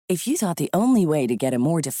If you thought the only way to get a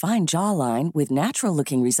more defined jawline with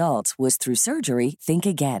natural-looking results was through surgery, think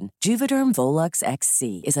again. Juvederm Volux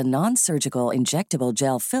XC is a non-surgical injectable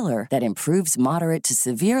gel filler that improves moderate to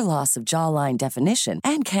severe loss of jawline definition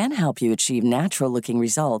and can help you achieve natural-looking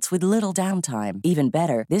results with little downtime. Even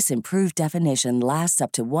better, this improved definition lasts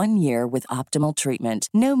up to 1 year with optimal treatment.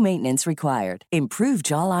 No maintenance required. Improve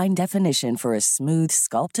jawline definition for a smooth,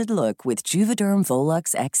 sculpted look with Juvederm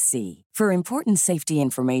Volux XC. For important safety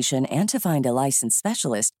information and to find a licensed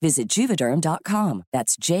specialist, visit Juvederm.com.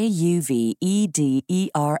 That's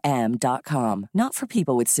JUVEDERM.com. Not for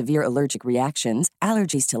people with severe allergic reactions,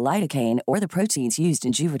 allergies to lidocaine, or the proteins used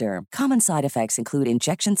in Juvederm. Common side effects include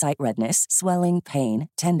injection site redness, swelling, pain,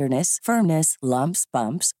 tenderness, firmness, lumps,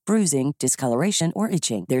 bumps, bruising, discoloration, or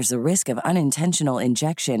itching. There's a risk of unintentional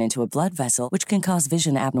injection into a blood vessel, which can cause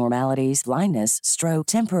vision abnormalities, blindness, stroke,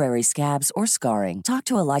 temporary scabs, or scarring. Talk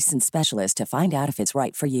to a licensed specialist to find out if it's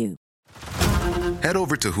right for you. Head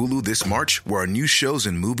over to Hulu this March, where our new shows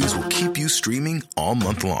and movies will keep you streaming all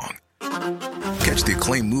month long. Catch the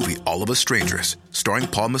acclaimed movie All of Us Strangers, starring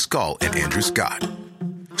Paul Mescal and Andrew Scott.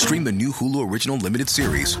 Stream the new Hulu original limited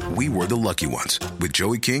series We Were the Lucky Ones with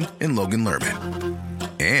Joey King and Logan Lerman.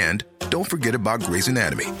 And don't forget about Grey's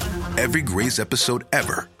Anatomy. Every Grey's episode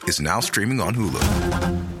ever is now streaming on Hulu.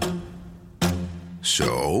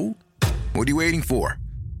 So, what are you waiting for?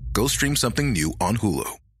 Go stream something new on Hulu.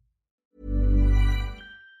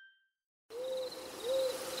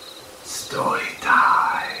 Story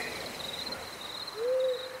time.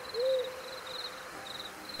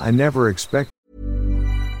 I never expect.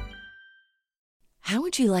 How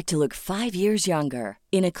would you like to look 5 years younger?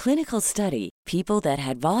 In a clinical study, people that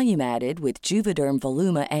had volume added with Juvederm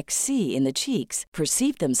Voluma XC in the cheeks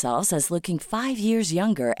perceived themselves as looking 5 years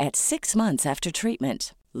younger at 6 months after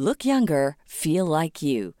treatment. Look younger, feel like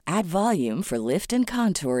you. Add volume for lift and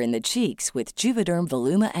contour in the cheeks with Juvederm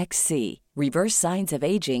Voluma XC. Reverse signs of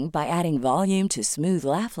aging by adding volume to smooth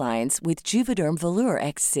laugh lines with Juvederm Volure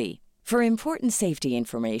XC. For important safety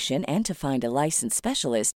information and to find a licensed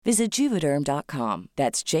specialist, visit Juvederm.com.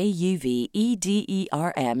 That's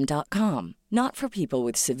JUVEDERM.com. Not for people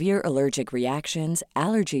with severe allergic reactions,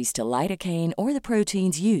 allergies to lidocaine, or the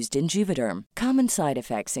proteins used in Juvederm. Common side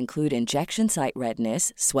effects include injection site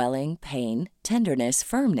redness, swelling, pain, tenderness,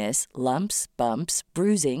 firmness, lumps, bumps,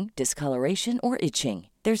 bruising, discoloration, or itching.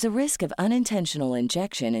 There's a risk of unintentional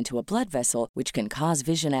injection into a blood vessel, which can cause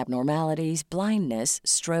vision abnormalities, blindness,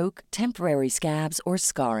 stroke, temporary scabs, or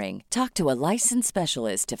scarring. Talk to a licensed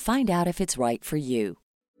specialist to find out if it's right for you.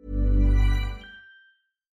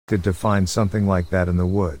 To find something like that in the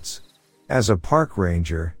woods. As a park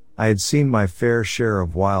ranger, I had seen my fair share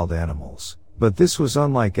of wild animals, but this was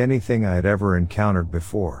unlike anything I had ever encountered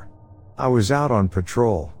before. I was out on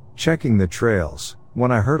patrol, checking the trails,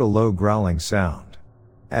 when I heard a low growling sound.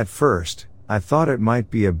 At first, I thought it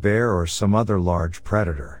might be a bear or some other large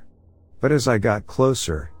predator. But as I got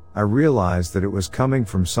closer, I realized that it was coming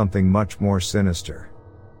from something much more sinister.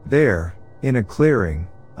 There, in a clearing,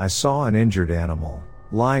 I saw an injured animal,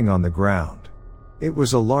 lying on the ground. It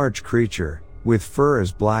was a large creature, with fur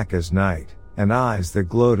as black as night, and eyes that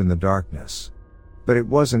glowed in the darkness. But it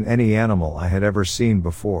wasn't any animal I had ever seen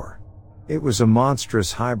before. It was a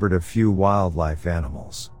monstrous hybrid of few wildlife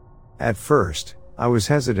animals. At first, I was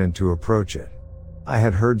hesitant to approach it. I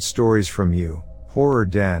had heard stories from you, Horror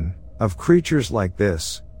Den, of creatures like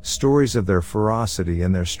this, stories of their ferocity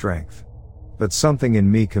and their strength. But something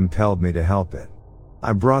in me compelled me to help it.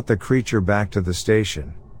 I brought the creature back to the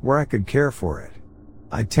station, where I could care for it.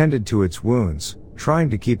 I tended to its wounds, trying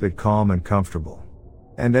to keep it calm and comfortable.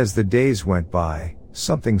 And as the days went by,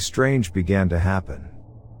 something strange began to happen.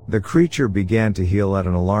 The creature began to heal at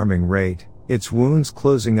an alarming rate, its wounds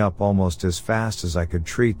closing up almost as fast as I could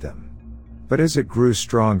treat them. But as it grew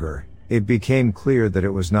stronger, it became clear that it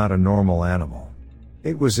was not a normal animal.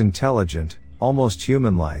 It was intelligent, almost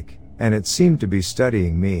human-like, and it seemed to be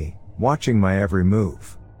studying me, watching my every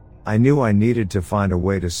move. I knew I needed to find a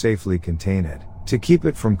way to safely contain it, to keep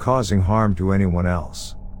it from causing harm to anyone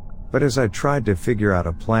else. But as I tried to figure out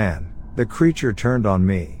a plan, the creature turned on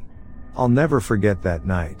me. I'll never forget that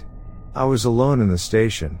night. I was alone in the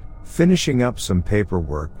station, finishing up some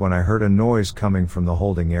paperwork when I heard a noise coming from the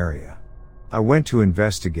holding area. I went to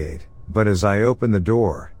investigate, but as I opened the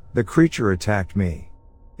door, the creature attacked me.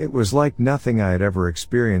 It was like nothing I had ever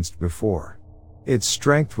experienced before. Its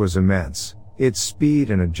strength was immense, its speed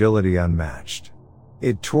and agility unmatched.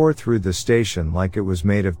 It tore through the station like it was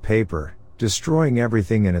made of paper, destroying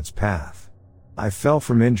everything in its path. I fell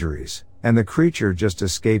from injuries, and the creature just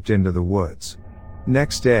escaped into the woods.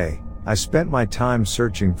 Next day, I spent my time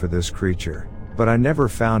searching for this creature, but I never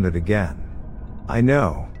found it again. I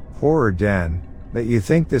know, horror den, that you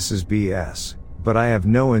think this is BS, but I have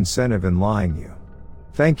no incentive in lying you.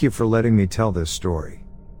 Thank you for letting me tell this story.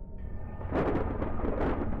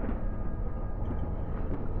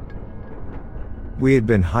 We had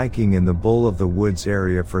been hiking in the Bull of the Woods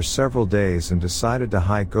area for several days and decided to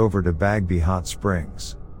hike over to Bagby Hot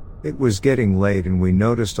Springs. It was getting late and we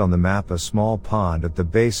noticed on the map a small pond at the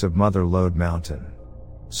base of Mother Lode Mountain.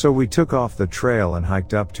 So we took off the trail and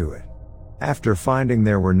hiked up to it. After finding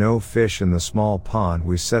there were no fish in the small pond,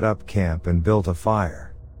 we set up camp and built a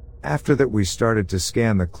fire. After that we started to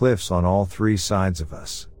scan the cliffs on all three sides of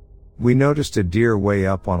us. We noticed a deer way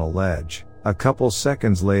up on a ledge. A couple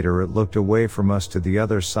seconds later it looked away from us to the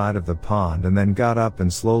other side of the pond and then got up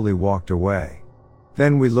and slowly walked away.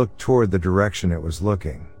 Then we looked toward the direction it was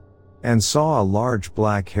looking, and saw a large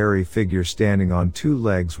black hairy figure standing on two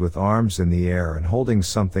legs with arms in the air and holding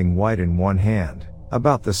something white in one hand,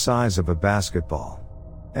 about the size of a basketball,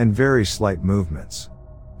 and very slight movements.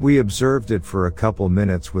 We observed it for a couple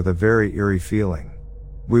minutes with a very eerie feeling.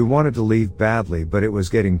 We wanted to leave badly, but it was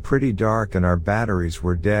getting pretty dark and our batteries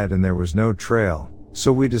were dead and there was no trail,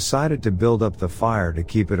 so we decided to build up the fire to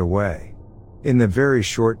keep it away. In the very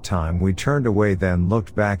short time we turned away, then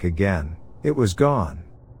looked back again. It was gone.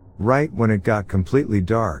 Right when it got completely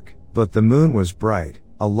dark, but the moon was bright,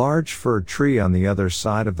 a large fir tree on the other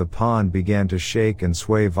side of the pond began to shake and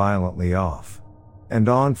sway violently off and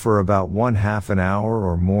on for about 1/2 an hour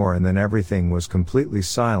or more, and then everything was completely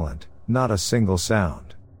silent, not a single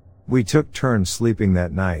sound. We took turns sleeping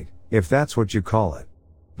that night, if that's what you call it.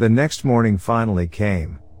 The next morning finally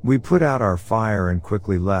came. We put out our fire and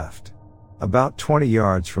quickly left. About 20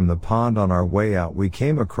 yards from the pond on our way out we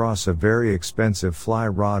came across a very expensive fly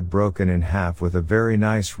rod broken in half with a very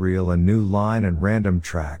nice reel and new line and random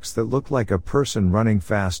tracks that looked like a person running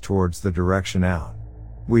fast towards the direction out.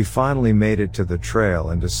 We finally made it to the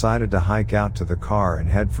trail and decided to hike out to the car and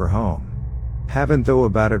head for home. Haven't thought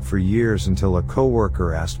about it for years until a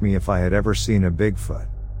coworker asked me if I had ever seen a Bigfoot.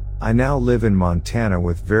 I now live in Montana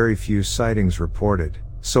with very few sightings reported,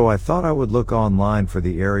 so I thought I would look online for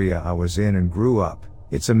the area I was in and grew up.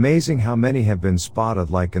 It's amazing how many have been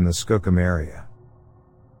spotted, like in the Skookum area.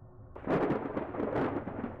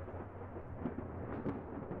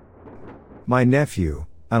 My nephew,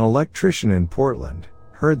 an electrician in Portland,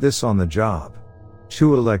 heard this on the job.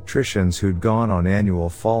 Two electricians who'd gone on annual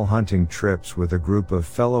fall hunting trips with a group of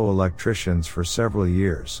fellow electricians for several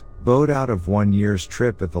years, bowed out of one year's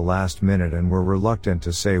trip at the last minute and were reluctant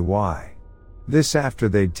to say why. This after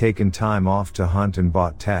they'd taken time off to hunt and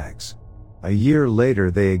bought tags. A year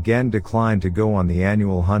later they again declined to go on the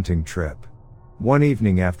annual hunting trip. One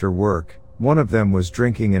evening after work, one of them was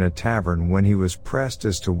drinking in a tavern when he was pressed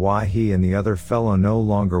as to why he and the other fellow no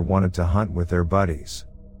longer wanted to hunt with their buddies.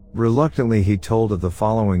 Reluctantly he told of the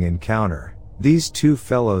following encounter. These two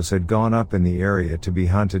fellows had gone up in the area to be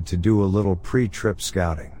hunted to do a little pre-trip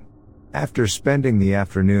scouting. After spending the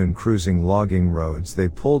afternoon cruising logging roads, they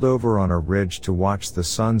pulled over on a ridge to watch the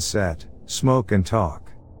sun set, smoke and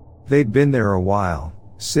talk. They'd been there a while,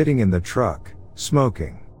 sitting in the truck,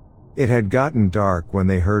 smoking. It had gotten dark when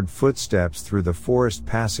they heard footsteps through the forest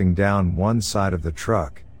passing down one side of the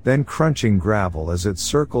truck, then crunching gravel as it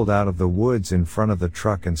circled out of the woods in front of the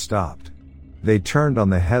truck and stopped. They turned on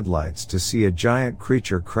the headlights to see a giant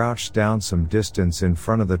creature crouched down some distance in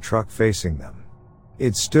front of the truck facing them.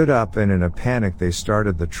 It stood up and in a panic they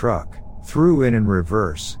started the truck, threw in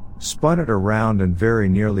reverse, spun it around and very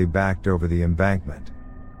nearly backed over the embankment.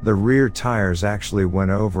 The rear tires actually went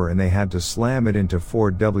over and they had to slam it into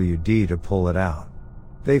 4WD to pull it out.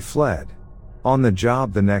 They fled. On the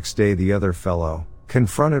job the next day the other fellow,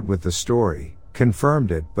 confronted with the story,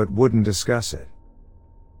 confirmed it but wouldn't discuss it.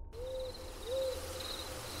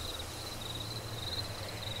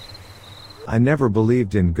 I never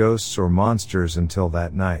believed in ghosts or monsters until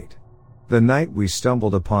that night. The night we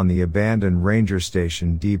stumbled upon the abandoned ranger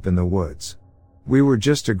station deep in the woods. We were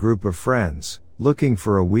just a group of friends, looking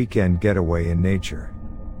for a weekend getaway in nature.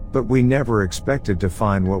 But we never expected to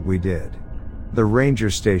find what we did. The ranger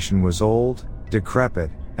station was old, decrepit,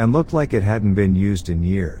 and looked like it hadn't been used in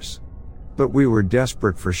years. But we were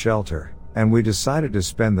desperate for shelter, and we decided to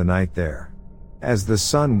spend the night there. As the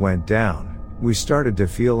sun went down, we started to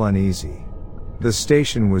feel uneasy. The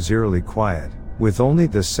station was eerily quiet, with only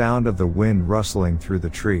the sound of the wind rustling through the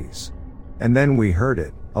trees. And then we heard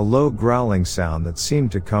it, a low growling sound that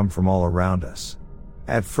seemed to come from all around us.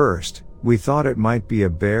 At first, we thought it might be a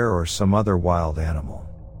bear or some other wild animal.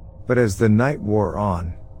 But as the night wore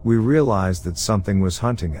on, we realized that something was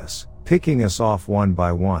hunting us, picking us off one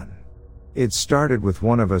by one. It started with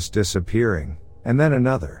one of us disappearing, and then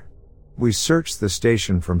another. We searched the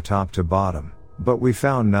station from top to bottom, but we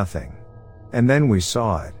found nothing. And then we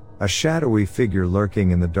saw it, a shadowy figure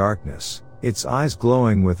lurking in the darkness, its eyes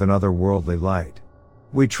glowing with an otherworldly light.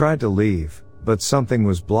 We tried to leave, but something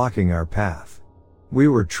was blocking our path. We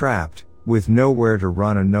were trapped, with nowhere to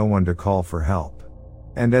run and no one to call for help.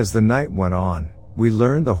 And as the night went on, we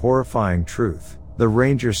learned the horrifying truth. The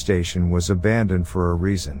ranger station was abandoned for a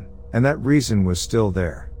reason, and that reason was still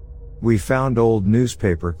there. We found old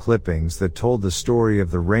newspaper clippings that told the story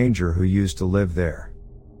of the ranger who used to live there.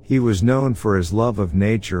 He was known for his love of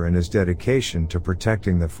nature and his dedication to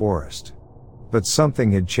protecting the forest. But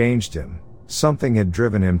something had changed him, something had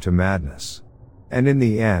driven him to madness. And in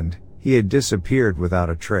the end, he had disappeared without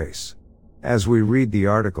a trace. As we read the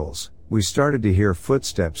articles, we started to hear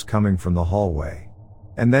footsteps coming from the hallway.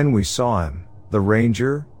 And then we saw him, the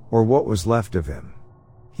ranger, or what was left of him.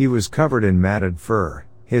 He was covered in matted fur,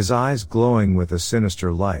 his eyes glowing with a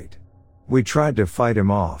sinister light. We tried to fight him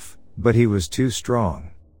off, but he was too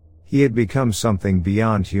strong. He had become something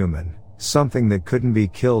beyond human, something that couldn't be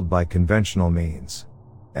killed by conventional means.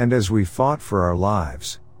 And as we fought for our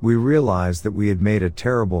lives, we realized that we had made a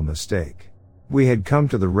terrible mistake. We had come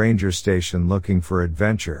to the ranger station looking for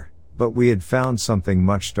adventure, but we had found something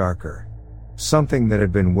much darker. Something that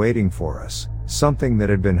had been waiting for us, something that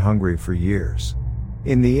had been hungry for years.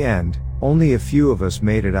 In the end, only a few of us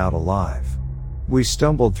made it out alive. We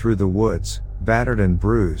stumbled through the woods, battered and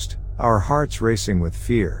bruised, our hearts racing with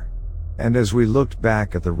fear. And as we looked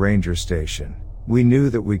back at the ranger station, we knew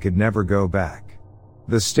that we could never go back.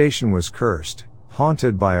 The station was cursed,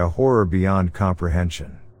 haunted by a horror beyond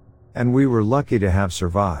comprehension. And we were lucky to have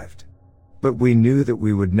survived. But we knew that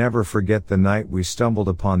we would never forget the night we stumbled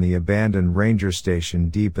upon the abandoned ranger station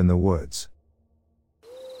deep in the woods.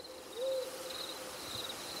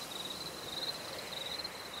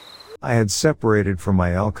 I had separated from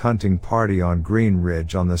my elk hunting party on Green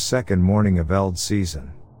Ridge on the second morning of elk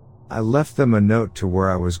season. I left them a note to where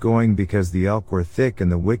I was going because the elk were thick in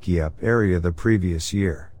the Wickiup area the previous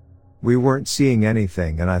year. We weren't seeing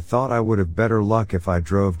anything and I thought I would have better luck if I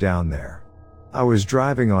drove down there. I was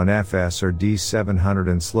driving on FSRD 700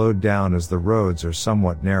 and slowed down as the roads are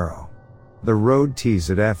somewhat narrow. The road tees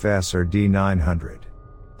at FSRD 900.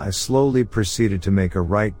 I slowly proceeded to make a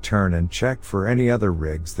right turn and checked for any other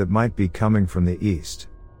rigs that might be coming from the east.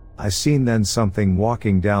 I seen then something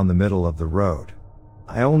walking down the middle of the road.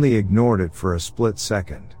 I only ignored it for a split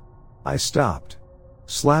second. I stopped,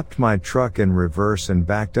 slapped my truck in reverse and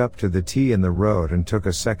backed up to the T in the road and took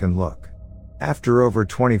a second look. After over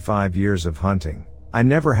 25 years of hunting, I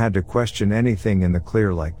never had to question anything in the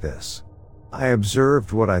clear like this. I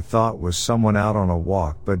observed what I thought was someone out on a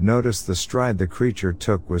walk but noticed the stride the creature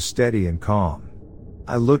took was steady and calm.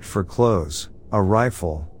 I looked for clothes, a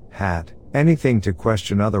rifle, hat, anything to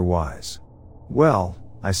question otherwise. Well,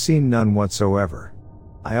 I seen none whatsoever.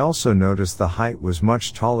 I also noticed the height was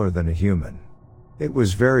much taller than a human. It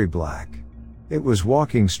was very black. It was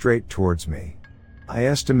walking straight towards me. I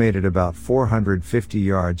estimated about 450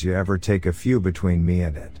 yards. You ever take a few between me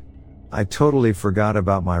and it. I totally forgot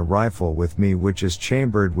about my rifle with me, which is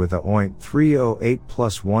chambered with a .308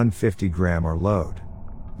 plus 150 grammer load.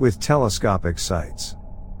 With telescopic sights.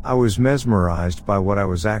 I was mesmerized by what I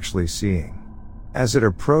was actually seeing. As it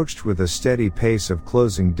approached with a steady pace of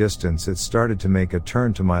closing distance, it started to make a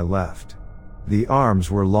turn to my left. The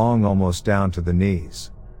arms were long, almost down to the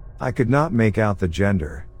knees. I could not make out the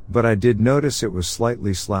gender, but I did notice it was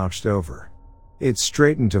slightly slouched over. It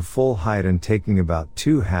straightened to full height and taking about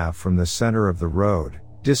 2/2 from the center of the road,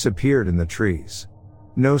 disappeared in the trees.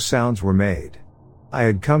 No sounds were made. I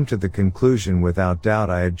had come to the conclusion without doubt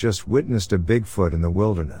I had just witnessed a Bigfoot in the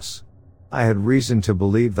wilderness. I had reason to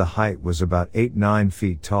believe the height was about 8-9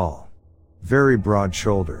 feet tall. Very broad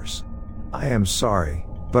shoulders. I am sorry,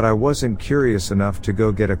 but I wasn't curious enough to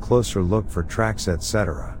go get a closer look for tracks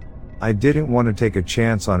etc. I didn't want to take a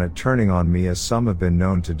chance on it turning on me as some have been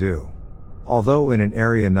known to do. Although in an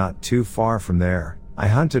area not too far from there, I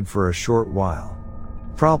hunted for a short while.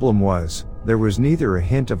 Problem was, there was neither a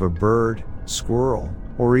hint of a bird, squirrel,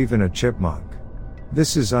 or even a chipmunk.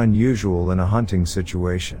 This is unusual in a hunting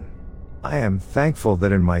situation. I am thankful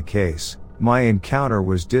that in my case, my encounter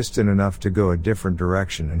was distant enough to go a different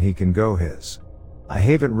direction and he can go his. I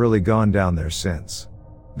haven't really gone down there since.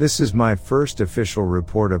 This is my first official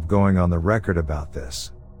report of going on the record about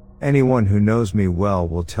this. Anyone who knows me well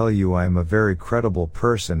will tell you I am a very credible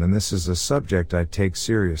person and this is a subject I take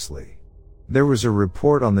seriously. There was a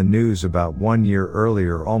report on the news about 1 year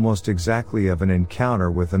earlier almost exactly of an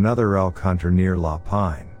encounter with another elk hunter near La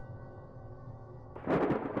Pine.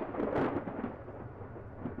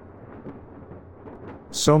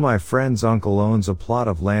 So my friend's uncle owns a plot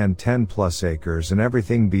of land 10 plus acres and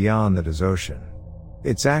everything beyond that is ocean.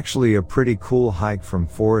 It's actually a pretty cool hike from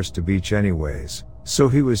forest to beach anyways, so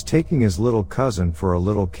he was taking his little cousin for a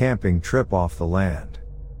little camping trip off the land.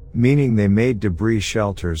 Meaning they made debris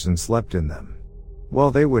shelters and slept in them.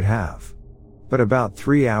 Well, they would have. But about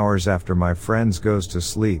 3 hours after my friend goes to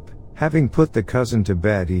sleep, having put the cousin to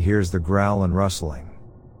bed, he hears the growl and rustling.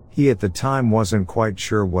 He at the time wasn't quite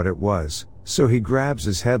sure what it was, so he grabs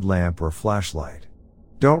his headlamp or flashlight.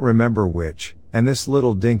 Don't remember which, and this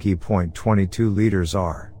little dinky .22 liters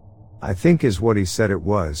are. I think is what he said it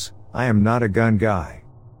was, I am not a gun guy.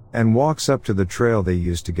 And walks up to the trail they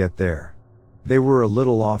used to get there. They were a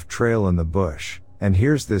little off trail in the bush, and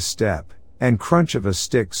here's this step, and crunch of a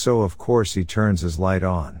stick, so of course he turns his light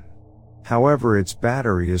on. However, its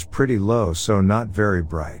battery is pretty low, so not very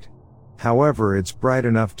bright. However, it's bright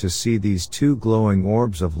enough to see these two glowing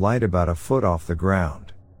orbs of light about a foot off the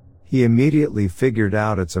ground. He immediately figured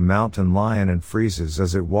out it's a mountain lion and freezes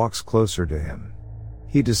as it walks closer to him.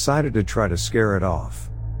 He decided to try to scare it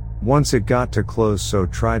off. Once it got too close, so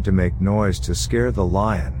tried to make noise to scare the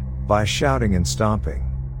lion, by shouting and stomping.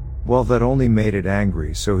 Well, that only made it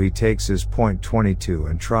angry, so he takes his .22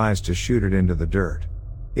 and tries to shoot it into the dirt.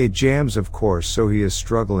 It jams, of course, so he is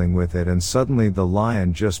struggling with it, and suddenly the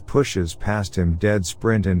lion just pushes past him, dead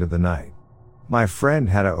sprint into the night. My friend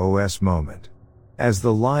had a OS moment, as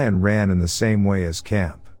the lion ran in the same way as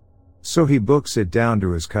camp. So he books it down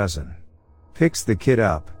to his cousin, picks the kid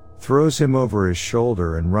up, throws him over his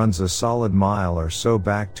shoulder, and runs a solid mile or so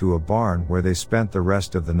back to a barn where they spent the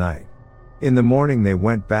rest of the night. In the morning they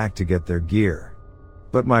went back to get their gear.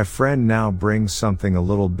 But my friend now brings something a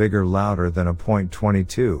little bigger, louder than a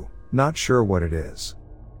 .22, not sure what it is.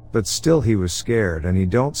 But still he was scared, and he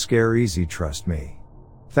don't scare easy, trust me.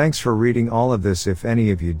 Thanks for reading all of this. If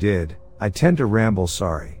any of you did, I tend to ramble,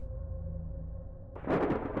 sorry.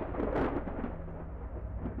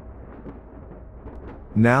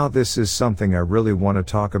 Now this is something I really want to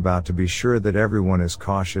talk about to be sure that everyone is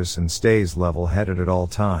cautious and stays level-headed at all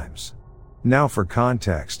times. Now for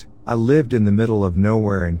context, I lived in the middle of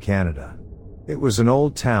nowhere in Canada. It was an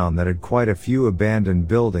old town that had quite a few abandoned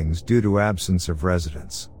buildings due to absence of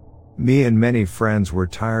residents. Me and many friends were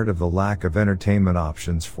tired of the lack of entertainment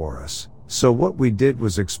options for us, so what we did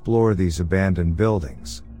was explore these abandoned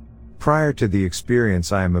buildings. Prior to the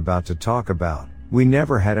experience I am about to talk about, we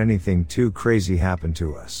never had anything too crazy happen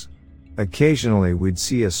to us. Occasionally we'd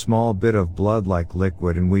see a small bit of blood-like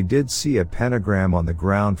liquid, and we did see a pentagram on the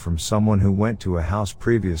ground from someone who went to a house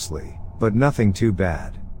previously, but nothing too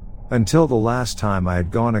bad. Until the last time I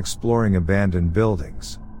had gone exploring abandoned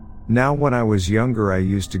buildings. Now when I was younger I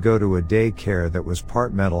used to go to a daycare that was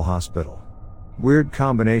part mental hospital. Weird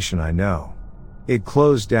combination, I know. It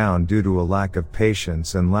closed down due to a lack of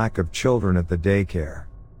patients and lack of children at the daycare.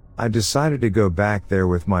 I decided to go back there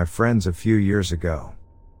with my friends a few years ago.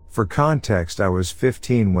 For context, I was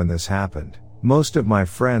 15 when this happened. Most of my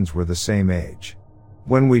friends were the same age.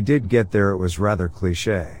 When we did get there, it was rather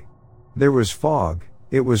cliché. There was fog,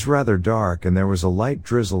 it was rather dark, and there was a light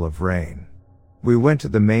drizzle of rain. We went to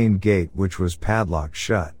the main gate, which was padlocked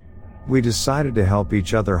shut. We decided to help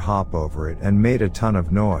each other hop over it and made a ton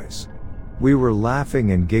of noise. We were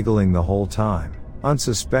laughing and giggling the whole time,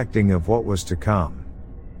 unsuspecting of what was to come.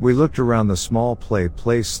 We looked around the small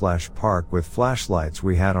place/park with flashlights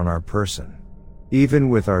we had on our person. Even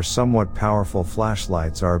with our somewhat powerful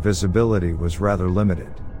flashlights, our visibility was rather limited.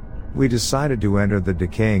 We decided to enter the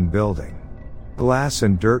decaying building. Glass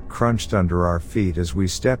and dirt crunched under our feet as we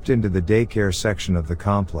stepped into the daycare section of the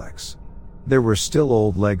complex. There were still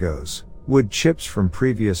old Legos, wood chips from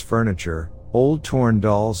previous furniture, old torn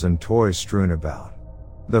dolls and toys strewn about.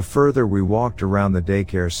 The further we walked around the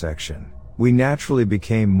daycare section, we naturally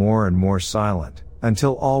became more and more silent,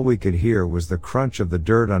 until all we could hear was the crunch of the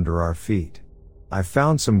dirt under our feet. I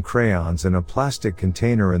found some crayons in a plastic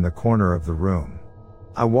container in the corner of the room.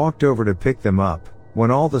 I walked over to pick them up, when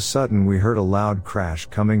all of a sudden we heard a loud crash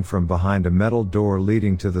coming from behind a metal door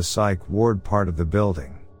leading to the psych ward part of the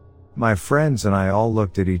building. My friends and I all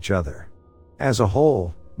looked at each other. As a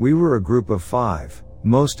whole, we were a group of 5,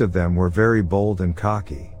 most of them were very bold and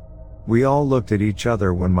cocky. We all looked at each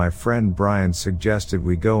other when my friend Brian suggested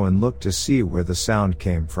we go and look to see where the sound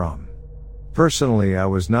came from. Personally, I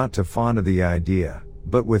was not too fond of the idea,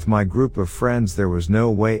 but with my group of friends there was no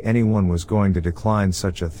way anyone was going to decline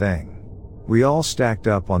such a thing. We all stacked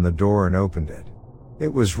up on the door and opened it.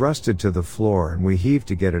 It was rusted to the floor and we heaved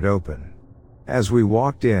to get it open. As we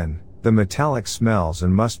walked in, the metallic smells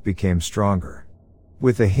and must became stronger.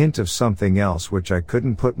 With a hint of something else which I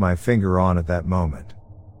couldn't put my finger on at that moment.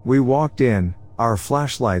 We walked in, Our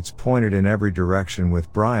flashlights pointed in every direction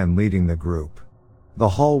with Brian leading the group. The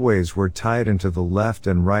hallways were tight, and to the left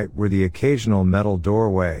and right were the occasional metal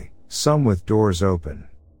doorway, some with doors open.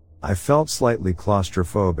 I felt slightly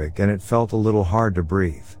claustrophobic and it felt a little hard to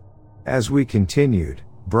breathe. As we continued,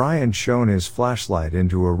 Brian shone his flashlight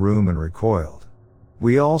into a room and recoiled.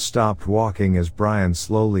 We all stopped walking as Brian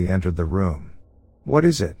slowly entered the room. "What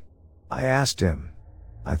is it?" I asked him.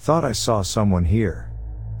 "I thought I saw someone here.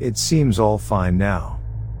 It seems all fine now."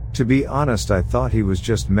 To be honest, I thought he was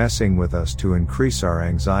just messing with us to increase our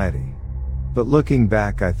anxiety. But looking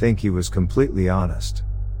back, I think he was completely honest.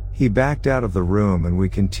 He backed out of the room and we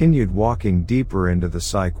continued walking deeper into the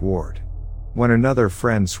psych ward. When another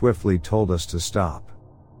friend swiftly told us to stop,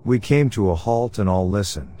 we came to a halt and all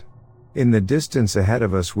listened. In the distance ahead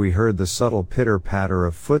of us, we heard the subtle pitter-patter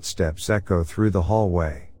of footsteps echo through the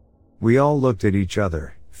hallway. We all looked at each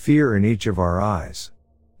other, fear in each of our eyes.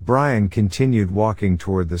 Brian continued walking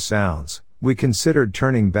toward the sounds. We considered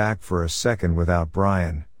turning back for a second without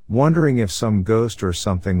Brian, wondering if some ghost or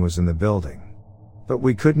something was in the building. But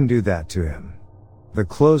we couldn't do that to him. The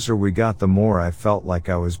closer we got, the more I felt like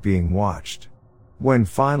I was being watched. When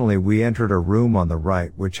finally we entered a room on the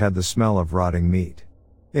right which had the smell of rotting meat.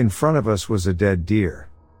 In front of us was a dead deer.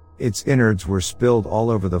 Its innards were spilled all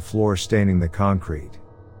over the floor, staining the concrete.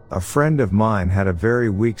 A friend of mine had a very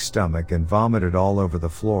weak stomach and vomited all over the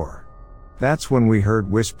floor. That's when we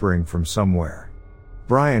heard whispering from somewhere.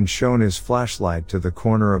 Brian shone his flashlight to the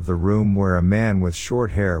corner of the room where a man with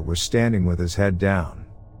short hair was standing with his head down.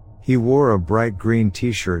 He wore a bright green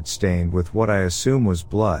t-shirt stained with what I assume was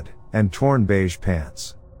blood, and torn beige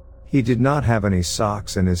pants. He did not have any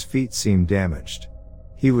socks and his feet seemed damaged.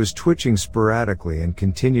 He was twitching sporadically and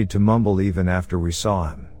continued to mumble even after we saw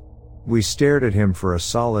him. We stared at him for a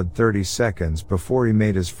solid 30 seconds before he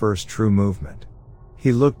made his first true movement.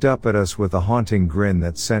 He looked up at us with a haunting grin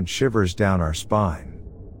that sent shivers down our spine.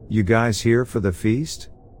 "You guys here for the feast?"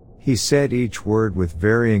 He said each word with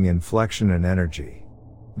varying inflection and energy.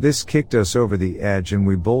 This kicked us over the edge and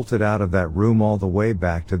we bolted out of that room all the way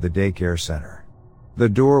back to the daycare center. The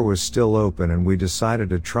door was still open and we decided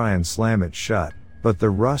to try and slam it shut, but the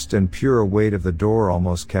rust and pure weight of the door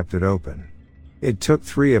almost kept it open. It took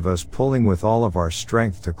 3 of us pulling with all of our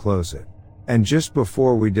strength to close it. And just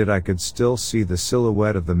before we did, I could still see the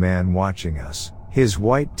silhouette of the man watching us, his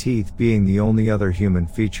white teeth being the only other human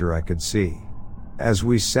feature I could see. As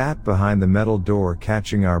we sat behind the metal door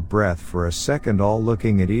catching our breath for a second, all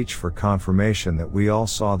looking at each for confirmation that we all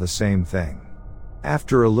saw the same thing.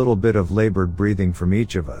 After a little bit of labored breathing from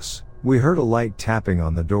each of us, we heard a light tapping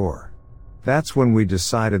on the door. That's when we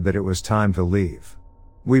decided that it was time to leave.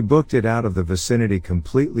 We booked it out of the vicinity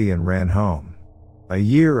completely and ran home. A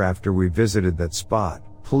year after we visited that spot,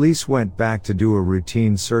 police went back to do a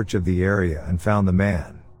routine search of the area and found the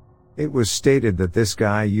man. It was stated that this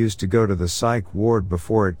guy used to go to the psych ward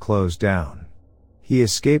before it closed down. He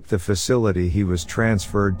escaped the facility he was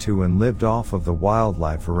transferred to and lived off of the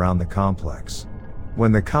wildlife around the complex.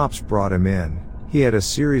 When the cops brought him in, he had a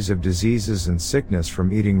series of diseases and sickness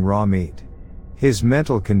from eating raw meat. His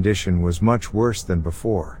mental condition was much worse than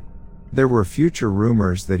before. There were future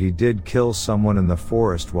rumors that he did kill someone in the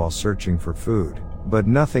forest while searching for food, but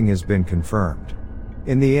nothing has been confirmed.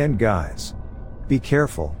 In the end, guys, be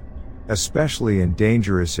careful, especially in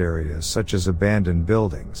dangerous areas such as abandoned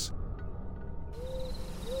buildings.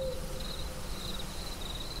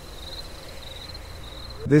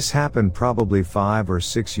 This happened probably 5 or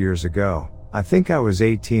 6 years ago. I think I was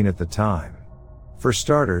 18 at the time. For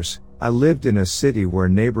starters, I lived in a city where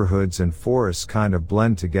neighborhoods and forests kind of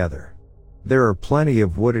blend together. There are plenty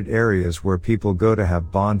of wooded areas where people go to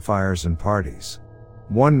have bonfires and parties.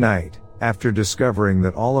 One night, after discovering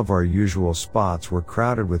that all of our usual spots were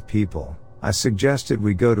crowded with people, I suggested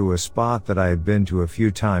we go to a spot that I had been to a few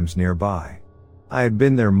times nearby. I had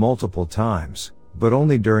been there multiple times, but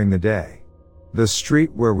only during the day. The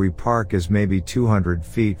street where we park is maybe 200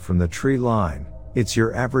 feet from the tree line. It's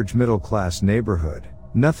your average middle-class neighborhood.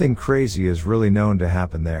 Nothing crazy is really known to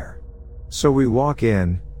happen there. So we walk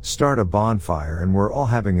in, start a bonfire, and we're all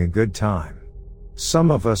having a good time.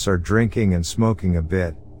 Some of us are drinking and smoking a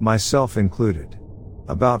bit, myself included.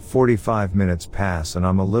 About 45 minutes pass and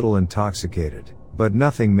I'm a little intoxicated, but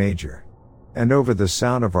nothing major. And over the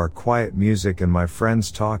sound of our quiet music and my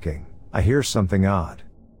friends talking, I hear something odd.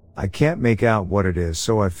 I can't make out what it is,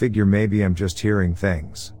 so I figure maybe I'm just hearing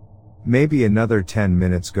things. Maybe another 10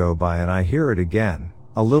 minutes go by and I hear it again,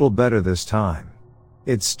 a little better this time.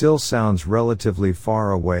 It still sounds relatively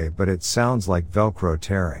far away, but it sounds like Velcro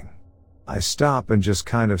tearing. I stop and just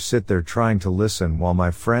kind of sit there trying to listen while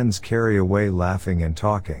my friends carry away laughing and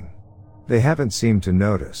talking. They haven't seemed to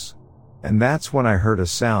notice. And that's when I heard a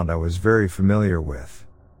sound I was very familiar with.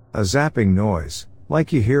 A zapping noise,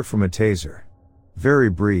 like you hear from a taser. Very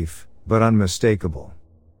brief, but unmistakable.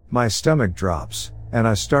 My stomach drops, and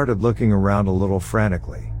I started looking around a little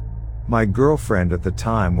frantically. My girlfriend at the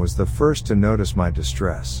time was the first to notice my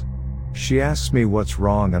distress. She asks me what's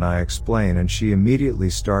wrong and I explain, and she immediately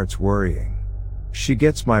starts worrying. She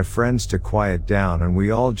gets my friends to quiet down and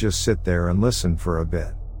we all just sit there and listen for a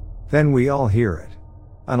bit. Then we all hear it.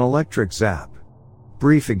 An electric zap.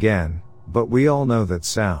 Brief again, but we all know that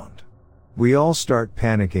sound. We all start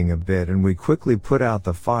panicking a bit and we quickly put out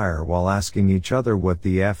the fire while asking each other what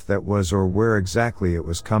the F that was or where exactly it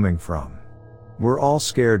was coming from. We're all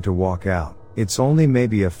scared to walk out. It's only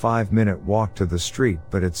maybe a 5-minute walk to the street,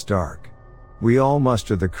 but it's dark. We all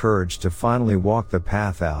muster the courage to finally walk the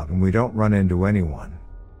path out and we don't run into anyone.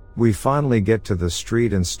 We finally get to the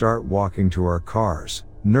street and start walking to our cars,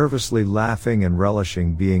 nervously laughing and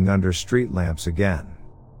relishing being under street lamps again.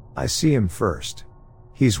 I see him first.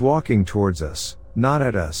 He's walking towards us, not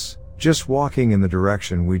at us, just walking in the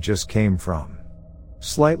direction we just came from.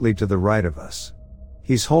 Slightly to the right of us.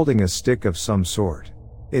 He's holding a stick of some sort.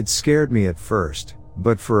 It scared me at first,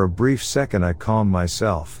 but for a brief second I calmed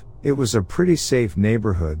myself. It was a pretty safe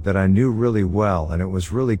neighborhood that I knew really well and it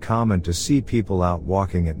was really common to see people out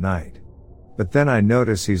walking at night. But then I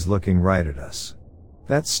notice he's looking right at us.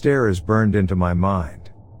 That stare is burned into my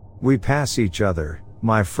mind. We pass each other,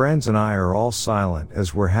 my friends and I are all silent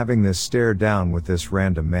as we're having this stare down with this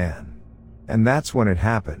random man. And that's when it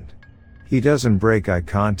happened. He doesn't break eye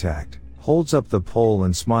contact, holds up the pole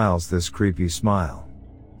and smiles this creepy smile.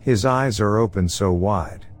 His eyes are open so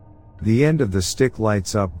wide. The end of the stick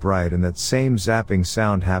lights up bright and that same zapping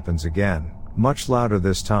sound happens again, much louder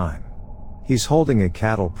this time. He's holding a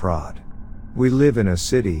cattle prod. We live in a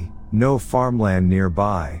city, no farmland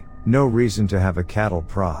nearby, no reason to have a cattle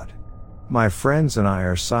prod. My friends and I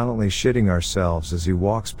are silently shitting ourselves as he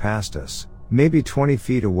walks past us, maybe 20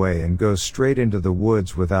 feet away and goes straight into the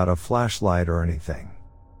woods without a flashlight or anything.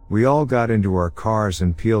 We all got into our cars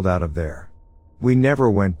and peeled out of there. We never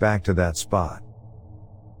went back to that spot.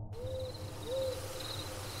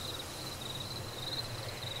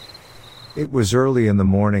 It was early in the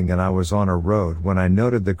morning and I was on a road when I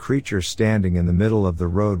noted the creature standing in the middle of the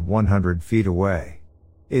road 100 feet away.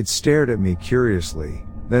 It stared at me curiously,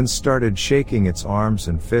 then started shaking its arms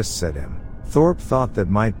and fists at him. Thorpe thought that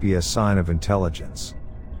might be a sign of intelligence.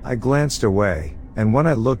 I glanced away, and when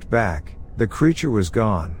I looked back, the creature was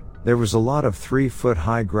gone. There was a lot of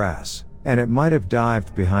 3-foot-high grass, and it might have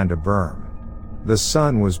dived behind a berm. The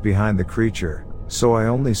sun was behind the creature, so I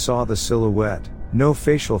only saw the silhouette, no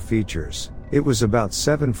facial features. It was about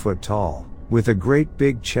 7 foot tall, with a great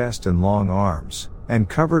big chest and long arms, and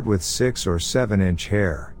covered with 6 or 7 inch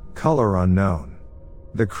hair, color unknown.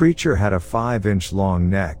 The creature had a 5-inch long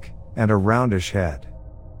neck, and a roundish head.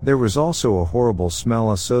 There was also a horrible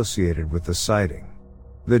smell associated with the sighting.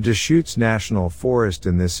 The Deschutes National Forest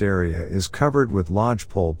in this area is covered with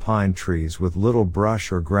lodgepole pine trees with little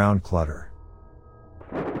brush or ground clutter.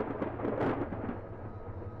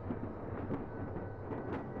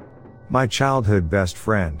 My childhood best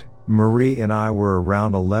friend, Marie, and I were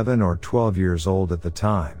around 11 or 12 years old at the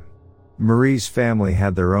time. Marie's family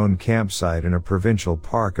had their own campsite in a provincial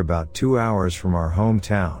park about 2 hours from our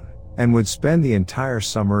hometown, and would spend the entire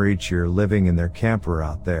summer each year living in their camper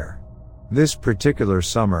out there. This particular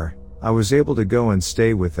summer, I was able to go and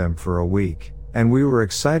stay with them for a week, and we were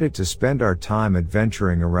excited to spend our time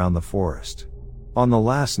adventuring around the forest. On the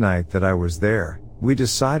last night that I was there, we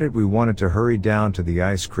decided we wanted to hurry down to the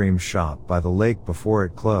ice cream shop by the lake before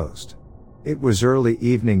it closed. It was early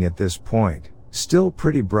evening at this point, still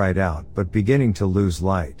pretty bright out but beginning to lose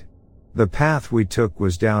light. The path we took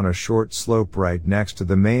was down a short slope right next to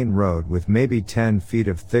the main road with maybe 10 feet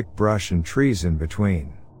of thick brush and trees in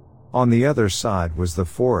between. On the other side was the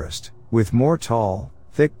forest, with more tall,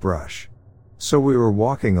 thick brush. So we were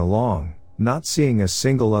walking along, not seeing a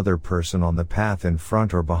single other person on the path in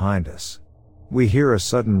front or behind us. We hear a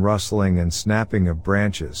sudden rustling and snapping of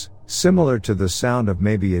branches, similar to the sound of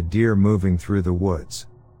maybe a deer moving through the woods.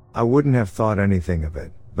 I wouldn't have thought anything of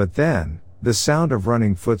it, but then, the sound of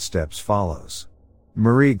running footsteps follows.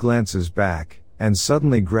 Marie glances back, and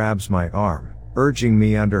suddenly grabs my arm, urging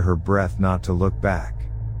me under her breath not to look back.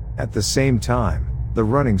 At the same time, the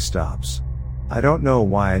running stops. I don't know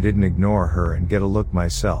why I didn't ignore her and get a look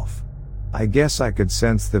myself. I guess I could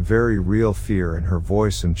sense the very real fear in her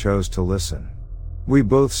voice and chose to listen. We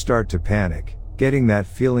both start to panic, getting that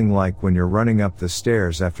feeling like when you're running up the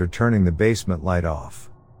stairs after turning the basement light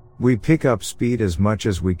off. We pick up speed as much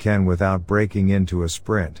as we can without breaking into a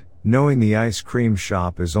sprint, knowing the ice cream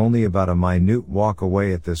shop is only about a minute walk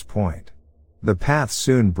away at this point. The path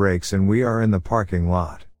soon breaks and we are in the parking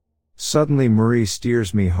lot. Suddenly Marie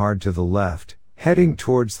steers me hard to the left, heading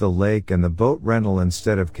towards the lake and the boat rental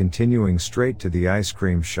instead of continuing straight to the ice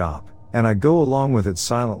cream shop, and I go along with it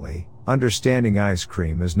silently, understanding ice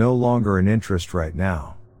cream is no longer an interest right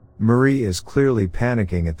now. Marie is clearly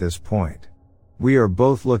panicking at this point. We are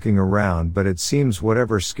both looking around, but it seems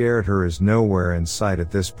whatever scared her is nowhere in sight at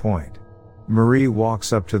this point. Marie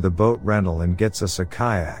walks up to the boat rental and gets us a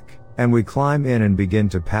kayak, and we climb in and begin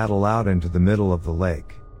to paddle out into the middle of the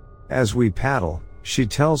lake. As we paddle, she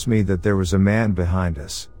tells me that there was a man behind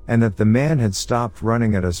us, and that the man had stopped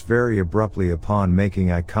running at us very abruptly upon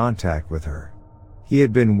making eye contact with her. He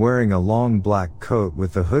had been wearing a long black coat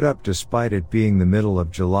with the hood up despite it being the middle of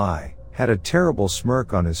July, had a terrible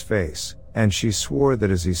smirk on his face, and she swore that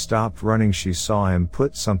as he stopped running she saw him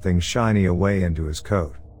put something shiny away into his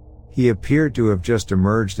coat. He appeared to have just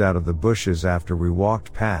emerged out of the bushes after we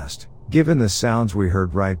walked past, given the sounds we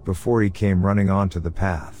heard right before he came running onto the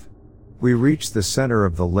path. We reached the center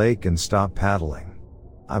of the lake and stopped paddling.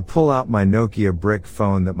 I pull out my Nokia brick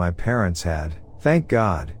phone that my parents had, thank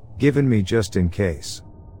God, given me just in case.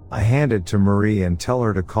 I hand it to Marie and tell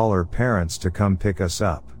her to call her parents to come pick us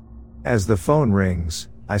up. As the phone rings,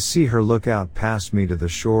 I see her look out past me to the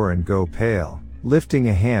shore and go pale, lifting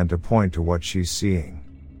a hand to point to what she's seeing.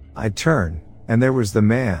 I turn, and there was the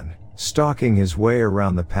man, stalking his way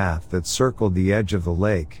around the path that circled the edge of the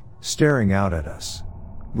lake, staring out at us.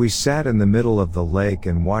 We sat in the middle of the lake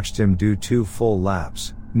and watched him do 2 full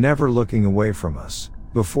laps, never looking away from us,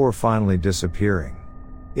 before finally disappearing.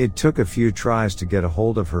 It took a few tries to get a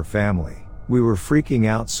hold of her family. We were freaking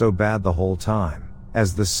out so bad the whole time,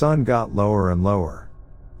 as the sun got lower and lower.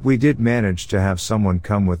 We did manage to have someone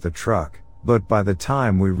come with the truck, but by the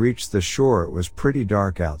time we reached the shore it was pretty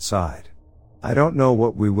dark outside. I don't know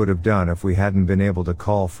what we would have done if we hadn't been able to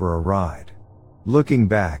call for a ride. Looking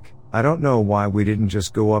back, I don't know why we didn't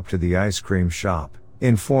just go up to the ice cream shop,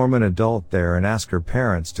 inform an adult there and ask her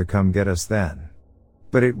parents to come get us then.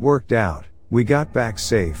 But it worked out, we got back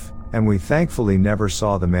safe, and we thankfully never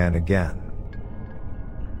saw the man again.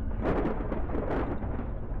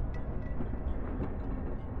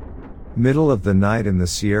 Middle of the night in the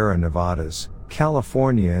Sierra Nevadas,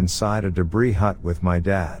 California, inside a debris hut with my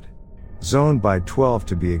dad. Zone by 12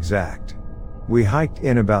 to be exact. We hiked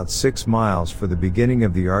in about 6 miles for the beginning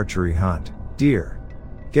of the archery hunt, deer.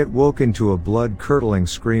 Get woken to a blood-curdling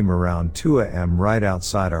scream around 2 a.m. right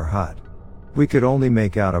outside our hut. We could only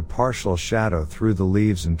make out a partial shadow through the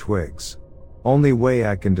leaves and twigs. Only way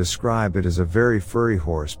I can describe it is a very furry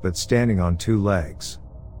horse but standing on 2 legs.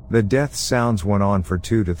 The death sounds went on for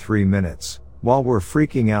 2 to 3 minutes, while we're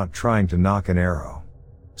freaking out trying to knock an arrow.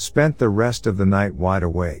 Spent the rest of the night wide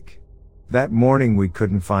awake. That morning we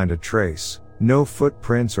couldn't find a trace, no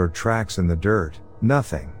footprints or tracks in the dirt,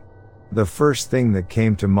 nothing. The first thing that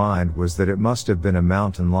came to mind was that it must have been a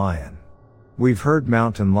mountain lion. We've heard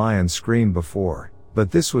mountain lions scream before,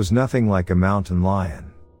 but this was nothing like a mountain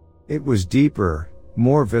lion. It was deeper,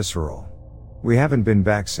 more visceral. We haven't been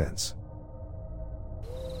back since.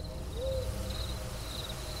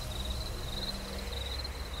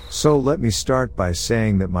 So let me start by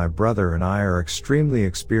saying that my brother and I are extremely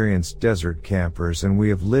experienced desert campers and we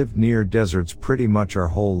have lived near deserts pretty much our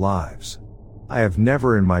whole lives. I have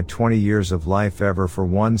never in my 20 years of life ever for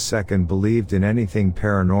 1 second believed in anything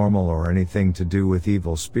paranormal or anything to do with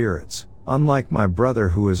evil spirits, unlike my brother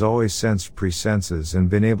who has always sensed presenses and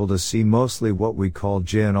been able to see mostly what we call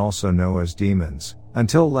jinn, also known as demons,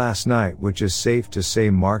 until last night, which is safe to say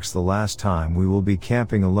marks the last time we will be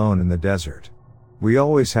camping alone in the desert. We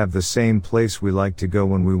always have the same place we like to go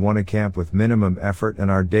when we want to camp with minimum effort,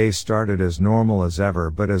 and our day started as normal as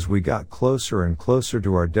ever, but as we got closer and closer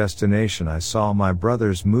to our destination I saw my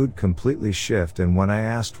brother's mood completely shift, and when I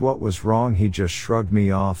asked what was wrong he just shrugged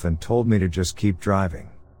me off and told me to just keep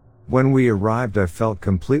driving. When we arrived I felt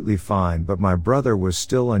completely fine, but my brother was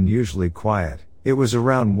still unusually quiet. It was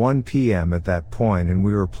around 1 p.m. at that point and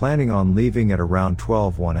we were planning on leaving at around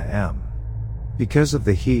 12:01 a.m. Because of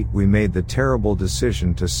the heat we made the terrible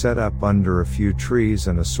decision to set up under a few trees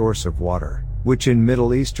and a source of water, which in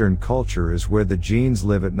Middle Eastern culture is where the jinns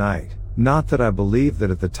live at night. Not that I believe that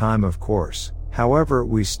at the time, of course. However,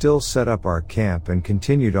 we still set up our camp and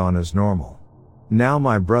continued on as normal. Now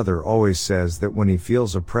my brother always says that when he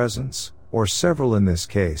feels a presence, or several in this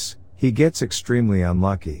case, he gets extremely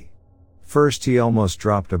unlucky. First he almost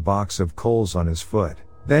dropped a box of coals on his foot,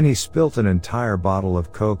 then he spilt an entire bottle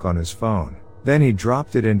of Coke on his phone. Then he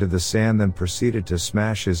dropped it into the sand, then proceeded to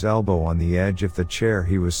smash his elbow on the edge of the chair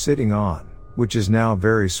he was sitting on. which is now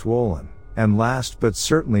very swollen. And last but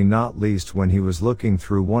certainly not least, when he was looking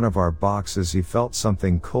through one of our boxes, he felt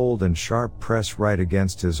something cold and sharp press right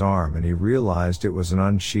against his arm, and he realized it was an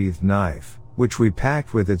unsheathed knife, which we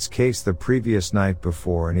packed with its case the previous night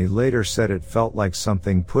before, and he later said it felt like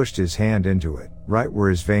something pushed his hand into it, right where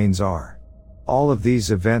his veins are. All of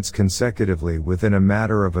these events consecutively within a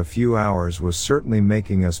matter of a few hours was certainly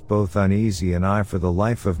making us both uneasy, and I for the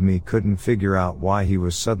life of me couldn't figure out why he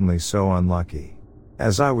was suddenly so unlucky.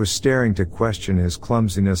 As I was staring to question his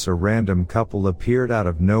clumsiness, a random couple appeared out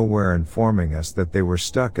of nowhere informing us that they were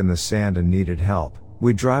stuck in the sand and needed help.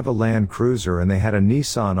 We drive a Land Cruiser and they had a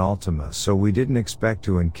Nissan Altima, so we didn't expect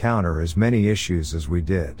to encounter as many issues as we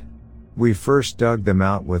did. We first dug them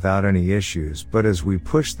out without any issues, but as we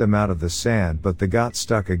pushed them out of the sand, they got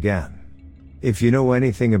stuck again. If you know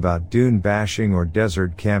anything about dune bashing or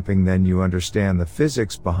desert camping, then you understand the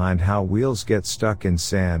physics behind how wheels get stuck in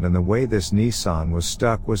sand, and the way this Nissan was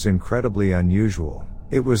stuck was incredibly unusual.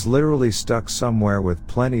 It was literally stuck somewhere with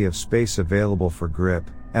plenty of space available for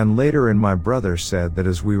grip, and later my brother said that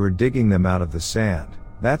as we were digging them out of the sand,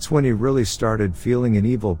 that's when he really started feeling an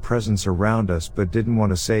evil presence around us, but didn't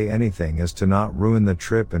want to say anything as to not ruin the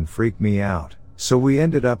trip and freak me out, so we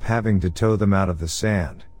ended up having to tow them out of the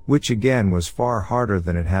sand, which again was far harder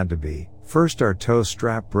than it had to be. First, our tow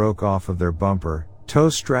strap broke off of their bumper. Tow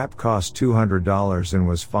strap cost $200 and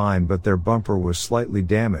was fine, but their bumper was slightly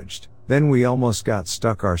damaged. Then we almost got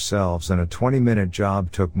stuck ourselves, and a 20-minute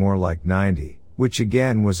job took more like 90, which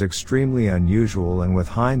again was extremely unusual, and with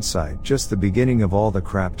hindsight just the beginning of all the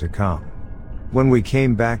crap to come. When we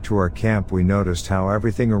came back to our camp, we noticed how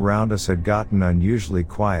everything around us had gotten unusually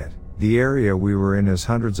quiet. The area we were in has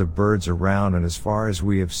hundreds of birds around, and as far as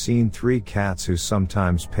we have seen, 3 cats who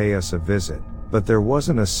sometimes pay us a visit, but there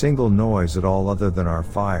wasn't a single noise at all other than our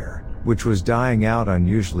fire, which was dying out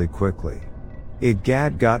unusually quickly. It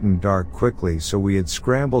had gotten dark quickly, so we had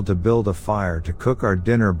scrambled to build a fire to cook our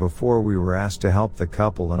dinner before we were asked to help the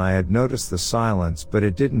couple, and I had noticed the silence, but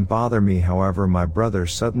it didn't bother me. However, my brother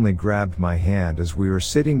suddenly grabbed my hand as we were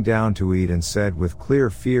sitting down to eat and said with clear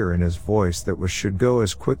fear in his voice that we should go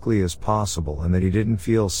as quickly as possible and that he didn't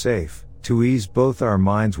feel safe. To ease both our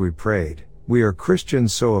minds, we prayed. We are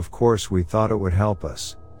Christians, so of course we thought it would help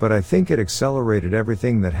us, but I think it accelerated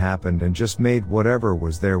everything that happened and just made whatever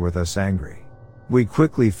was there with us angry. We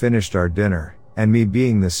quickly finished our dinner, and me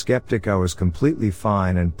being the skeptic, I was completely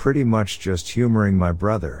fine and pretty much just humoring my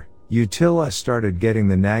brother, till I started getting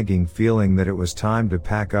the nagging feeling that it was time to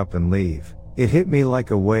pack up and leave. It hit me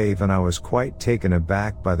like a wave, and I was quite taken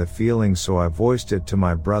aback by the feeling, so I voiced it to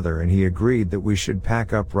my brother and he agreed that we should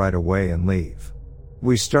pack up right away and leave.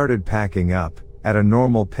 We started packing up, at a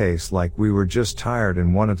normal pace, like we were just tired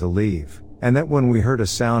and wanted to leave, and that when we heard a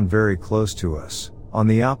sound very close to us, on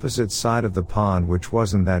the opposite side of the pond, which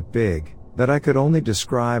wasn't that big, that I could only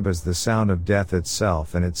describe as the sound of death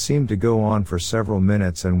itself, and it seemed to go on for several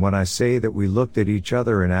minutes, and when I say that we looked at each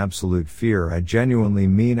other in absolute fear, I genuinely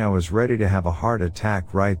mean I was ready to have a heart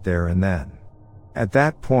attack right there and then. At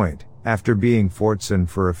that point, after being fortune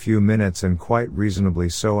for a few minutes, and quite reasonably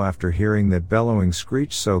so after hearing that bellowing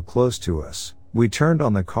screech so close to us, we turned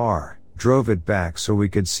on the car, drove it back so we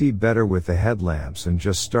could see better with the headlamps, and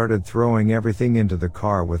just started throwing everything into the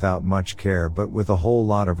car without much care but with a whole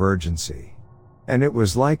lot of urgency. And it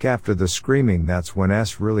was like after the screaming, that's when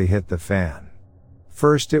S really hit the fan.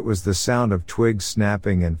 First it was the sound of twigs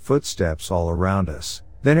snapping and footsteps all around us.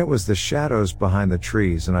 Then it was the shadows behind the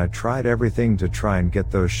trees, and I tried everything to try and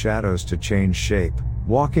get those shadows to change shape,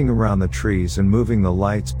 walking around the trees and moving the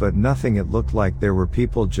lights, but nothing. It looked like there were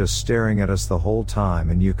people just staring at us the whole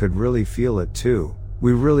time, and you could really feel it too.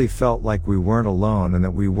 We really felt like we weren't alone and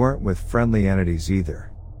that we weren't with friendly entities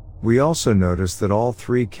either. We also noticed that all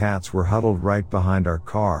 3 cats were huddled right behind our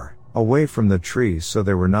car, away from the trees, so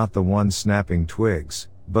they were not the ones snapping twigs,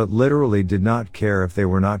 but literally did not care if they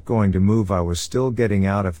were not going to move. I was still getting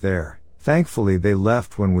out of there. Thankfully they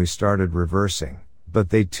left when we started reversing,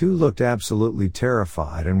 but they too looked absolutely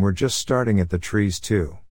terrified and were just starting at the trees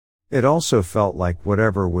too. It also felt like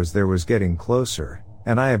whatever was there was getting closer,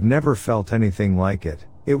 and I have never felt anything like it.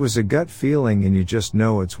 It was a gut feeling, and you just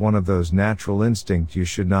know it's one of those natural instincts you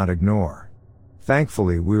should not ignore.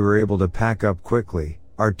 Thankfully we were able to pack up quickly.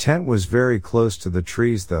 Our tent was very close to the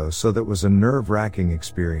trees though, so that was a nerve-wracking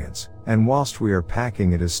experience, and whilst we are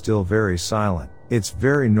packing it is still very silent. It's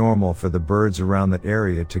very normal for the birds around that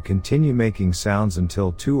area to continue making sounds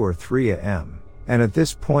until 2 or 3 a.m., and at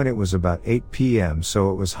this point it was about 8 p.m.,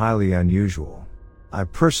 so it was highly unusual. I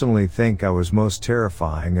personally think I was most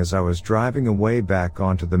terrifying as I was driving away back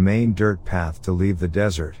onto the main dirt path to leave the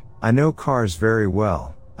desert. I know cars very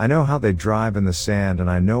well. I know how they drive in the sand, and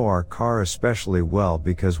I know our car especially well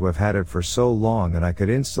because we've had it for so long, and I could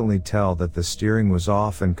instantly tell that the steering was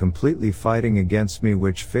off and completely fighting against me,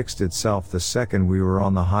 which fixed itself the second we were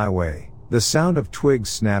on the highway. The sound of twigs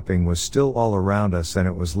snapping was still all around us, and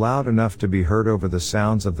it was loud enough to be heard over the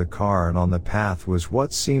sounds of the car, and on the path was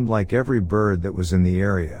what seemed like every bird that was in the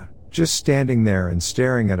area, just standing there and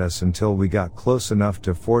staring at us until we got close enough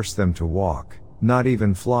to force them to walk, not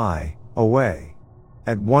even fly, away.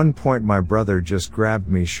 At one point my brother just grabbed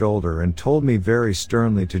me shoulder and told me very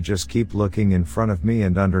sternly to just keep looking in front of me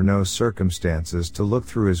and under no circumstances to look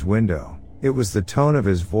through his window. It was the tone of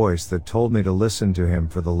his voice that told me to listen to him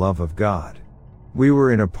for the love of God. We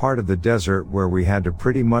were in a part of the desert where we had to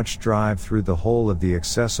pretty much drive through the whole of the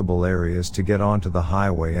accessible areas to get onto the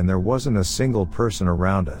highway, and there wasn't a single person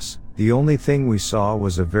around us. The only thing we saw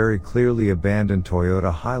was a very clearly abandoned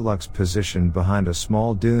Toyota Hilux positioned behind a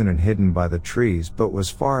small dune and hidden by the trees, but was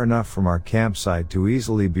far enough from our campsite to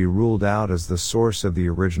easily be ruled out as the source of the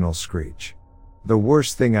original screech. The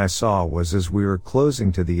worst thing I saw was as we were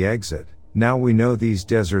closing to the exit. Now we know these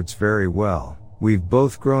deserts very well. We've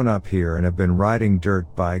both grown up here and have been riding dirt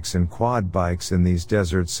bikes and quad bikes in these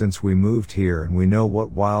deserts since we moved here, and we know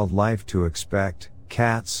what wildlife to expect: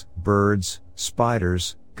 cats, birds,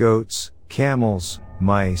 spiders, goats, camels,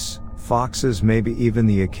 mice, foxes, maybe even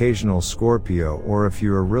the occasional Scorpio, or if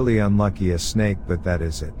you are really unlucky, a snake, but that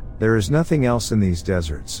is it. There is nothing else in these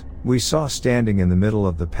deserts. We saw standing in the middle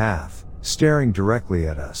of the path, staring directly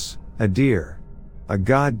at us, a deer. A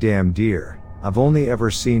goddamn deer. I've only ever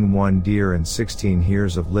seen one deer in 16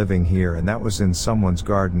 years of living here, and that was in someone's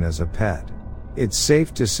garden as a pet. It's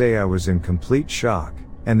safe to say I was in complete shock,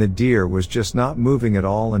 and the deer was just not moving at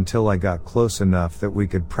all until I got close enough that we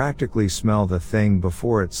could practically smell the thing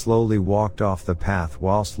before it slowly walked off the path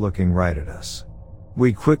whilst looking right at us.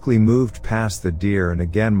 We quickly moved past the deer, and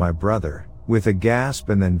again my brother, with a gasp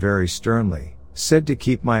and then very sternly, said to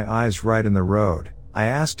keep my eyes right in the road. I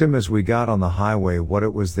asked him as we got on the highway what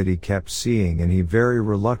it was that he kept seeing, and he very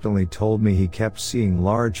reluctantly told me he kept seeing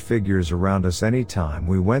large figures around us anytime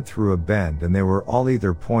we went through a bend, and they were all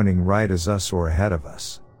either pointing right at us or ahead of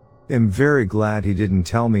us. I'm very glad he didn't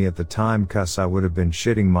tell me at the time, 'cause I would have been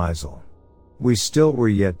shitting myself. We still were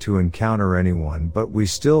yet to encounter anyone, but we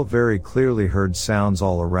still very clearly heard sounds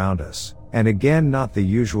all around us, and again not the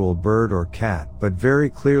usual bird or cat, but very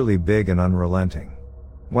clearly big and unrelenting.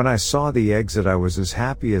 When I saw the exit I was as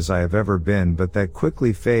happy as I have ever been, but that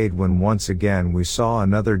quickly faded when once again we saw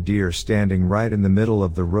another deer standing right in the middle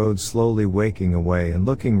of the road, slowly waking away and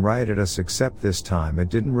looking right at us, except this time it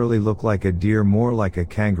didn't really look like a deer, more like a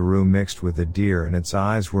kangaroo mixed with a deer, and its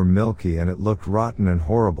eyes were milky and it looked rotten and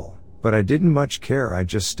horrible. But I didn't much care, I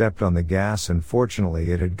just stepped on the gas, and fortunately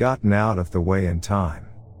it had gotten out of the way in time.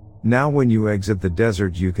 Now when you exit the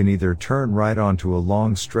desert you can either turn right onto a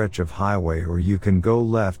long stretch of highway, or you can go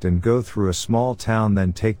left and go through a small town,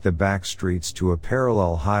 then take the back streets to a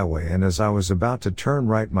parallel highway. And as I was about to turn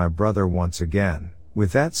right, my brother once again,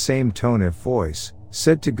 with that same tone of voice,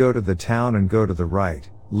 said to go to the town and go to the right.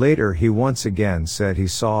 Later he once again said he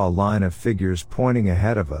saw a line of figures pointing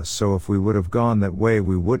ahead of us, so if we would have gone that way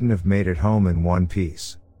we wouldn't have made it home in one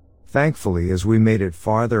piece. Thankfully, as we made it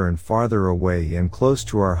farther and farther away and close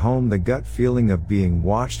to our home, the gut feeling of being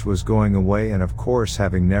watched was going away, and of course,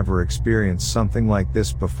 having never experienced something like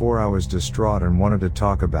this before, I was distraught and wanted to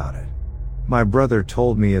talk about it. My brother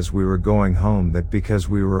told me as we were going home that because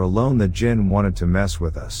we were alone the jinn wanted to mess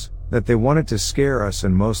with us, that they wanted to scare us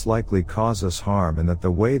and most likely cause us harm, and that the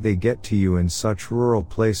way they get to you in such rural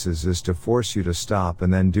places is to force you to stop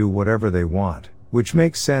and then do whatever they want. Which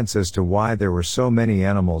makes sense as to why there were so many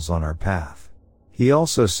animals on our path. He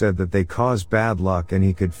also said that they cause bad luck and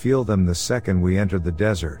he could feel them the second we entered the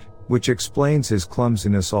desert, which explains his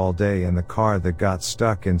clumsiness all day and the car that got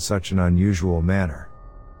stuck in such an unusual manner.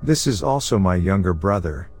 This is also my younger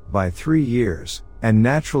brother, by 3 years, and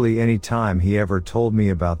naturally any time he ever told me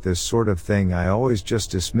about this sort of thing I always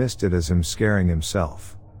just dismissed it as him scaring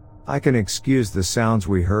himself. I can excuse the sounds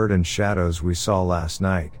we heard and shadows we saw last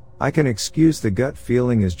night. I can excuse the gut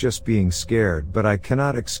feeling as just being scared, but I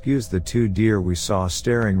cannot excuse the 2 deer we saw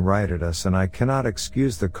staring right at us, and I cannot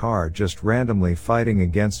excuse the car just randomly fighting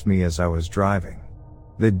against me as I was driving.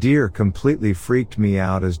 The deer completely freaked me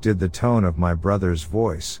out, as did the tone of my brother's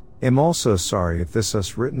voice. I'm also sorry if this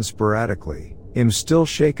is written sporadically. I'm still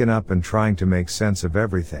shaken up and trying to make sense of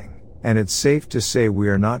everything. And it's safe to say we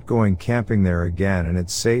are not going camping there again, and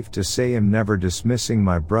it's safe to say I'm never dismissing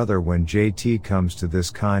my brother when JT comes to this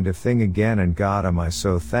kind of thing again, and God am I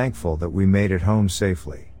so thankful that we made it home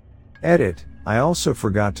safely. Edit. I also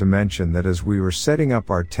forgot to mention that as we were setting up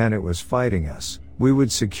our tent it was fighting us. We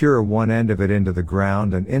would secure one end of it into the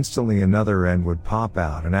ground and instantly another end would pop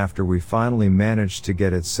out, and after we finally managed to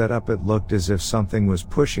get it set up, it looked as if something was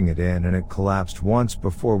pushing it in, and it collapsed once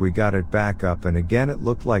before we got it back up, and again it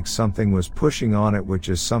looked like something was pushing on it, which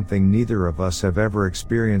is something neither of us have ever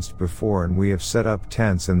experienced before, and we have set up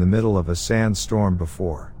tents in the middle of a sandstorm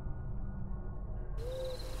before.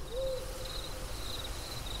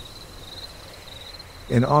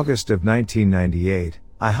 In August of 1998,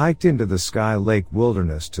 I hiked into the Sky Lake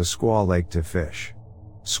Wilderness to Squaw Lake to fish.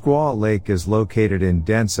 Squaw Lake is located in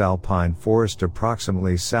dense alpine forest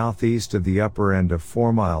approximately southeast of the upper end of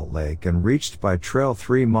 4 Mile Lake and reached by trail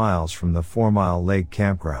 3 miles from the 4 Mile Lake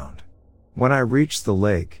campground. When I reached the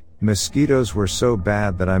lake, mosquitoes were so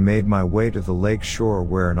bad that I made my way to the lake shore,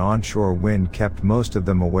 where an onshore wind kept most of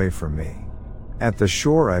them away from me. At the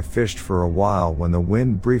shore I fished for a while when the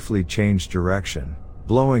wind briefly changed direction,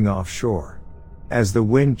 blowing offshore. As the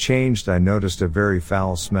wind changed, I noticed a very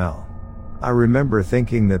foul smell. I remember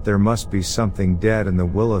thinking that there must be something dead in the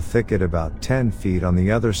willow thicket about 10 feet on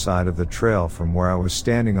the other side of the trail from where I was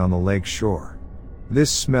standing on the lake shore.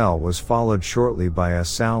 This smell was followed shortly by a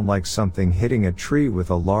sound like something hitting a tree with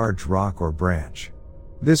a large rock or branch.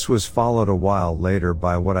 This was followed a while later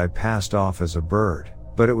by what I passed off as a bird,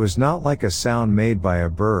 but it was not like a sound made by a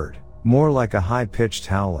bird, more like a high-pitched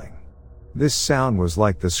howling. This sound was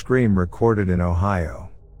like the scream recorded in Ohio.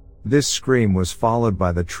 This scream was followed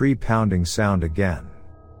by the tree pounding sound again.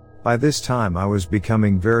 By this time I was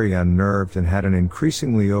becoming very unnerved and had an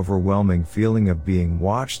increasingly overwhelming feeling of being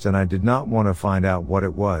watched, and I did not want to find out what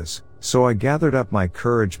it was, so I gathered up my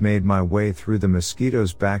courage, made my way through the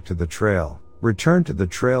mosquitoes back to the trail, returned to the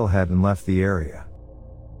trailhead and left the area.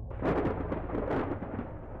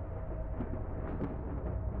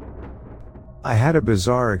 I had a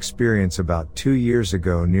bizarre experience about 2 years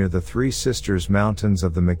ago near the Three Sisters Mountains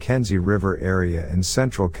of the Mackenzie River area in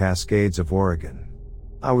central Cascades of Oregon.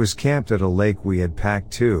 I was camped at a lake we had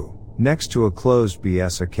packed to, next to a closed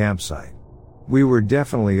BSA campsite. We were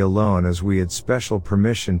definitely alone as we had special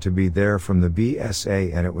permission to be there from the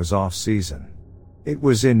BSA and it was off season. It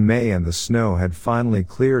was in May and the snow had finally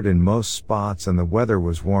cleared in most spots and the weather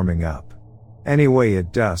was warming up. Anyway,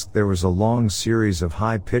 at dusk there was a long series of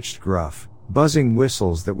high-pitched gruff, buzzing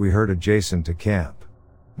whistles that we heard adjacent to camp.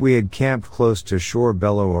 We had camped close to Shore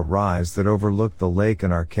Below, a rise that overlooked the lake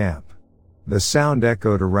and our camp. The sound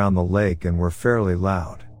echoed around the lake and were fairly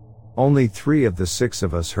loud. Only 3 of the 6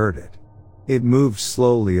 of us heard it. It moved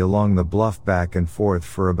slowly along the bluff back and forth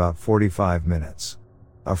for about 45 minutes.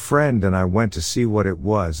 A friend and I went to see what it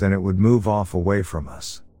was, and it would move off away from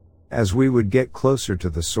us. As we would get closer to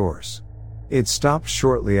the source, it stopped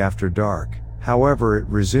shortly after dark. However, it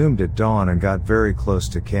resumed at dawn and got very close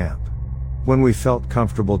to camp. When we felt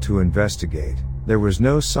comfortable to investigate, there was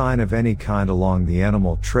no sign of any kind along the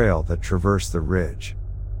animal trail that traversed the ridge.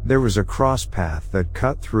 There was a cross path that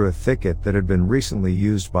cut through a thicket that had been recently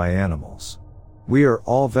used by animals. We are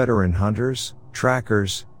all veteran hunters,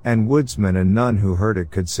 trackers, and woodsmen, and none who heard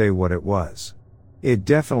it could say what it was. It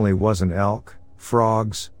definitely wasn't elk,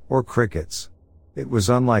 frogs, or crickets. It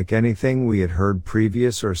was unlike anything we had heard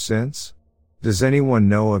previous or since. Does anyone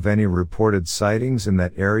know of any reported sightings in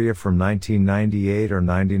that area from 1998 or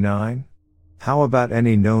 99? How about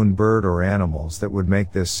any known bird or animals that would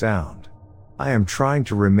make this sound? I am trying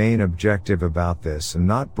to remain objective about this and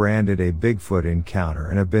not brand it a Bigfoot encounter,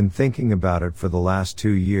 and have been thinking about it for the last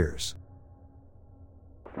 2 years.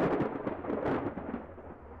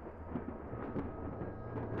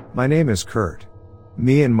 My name is Kurt.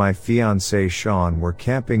 Me and my fiancé Sean were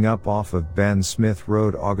camping up off of Ben Smith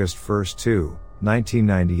Road August 1,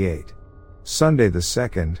 1998. Sunday the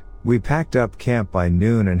 2nd, we packed up camp by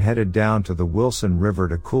noon and headed down to the Wilson River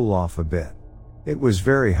to cool off a bit. It was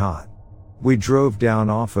very hot. We drove down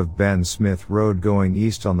off of Ben Smith Road going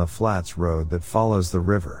east on the Flats Road that follows the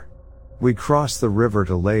river. We crossed the river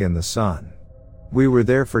to lay in the sun. We were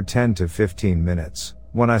there for 10 to 15 minutes.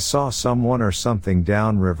 When I saw someone or something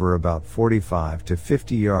downriver about 45 to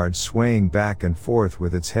 50 yards swaying back and forth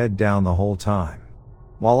with its head down the whole time,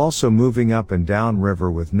 while also moving up and down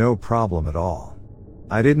river with no problem at all.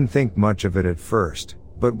 I didn't think much of it at first,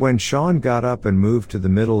 but when Sean got up and moved to the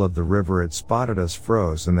middle of the river, it spotted us,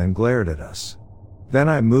 froze, and then glared at us. Then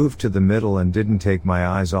I moved to the middle and didn't take my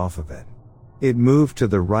eyes off of it. It moved to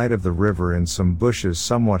the right of the river in some bushes,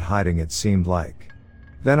 somewhat hiding, it seemed like.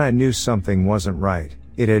 Then I knew something wasn't right.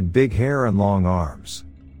 It had big hair and long arms.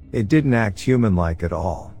 It didn't act human-like at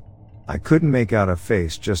all. I couldn't make out a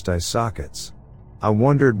face, just eye sockets. I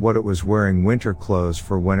wondered what it was wearing winter clothes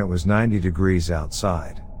for when it was 90 degrees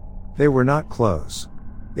outside. They were not clothes.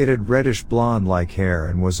 It had reddish blonde-like hair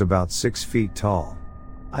and was about 6 feet tall.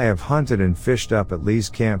 I have hunted and fished up at Lee's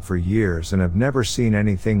camp for years and have never seen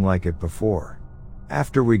anything like it before.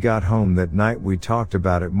 After we got home that night we talked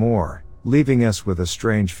about it more, leaving us with a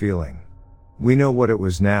strange feeling. We know what it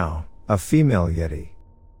was now, a female Yeti.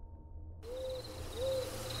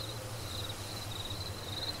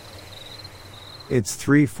 It's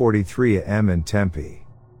 3:43 a.m. in Tempe.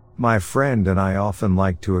 My friend and I often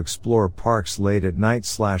like to explore parks late at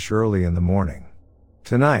night/early in the morning.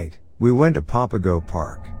 Tonight, we went to Papago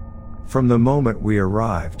Park. From the moment we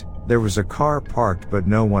arrived, there was a car parked but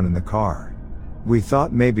no one in the car. We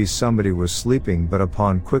thought maybe somebody was sleeping, but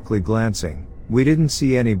upon quickly glancing, we didn't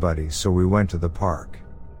see anybody, so we went to the park.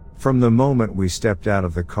 From the moment we stepped out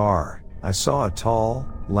of the car, I saw a tall,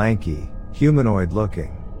 lanky, humanoid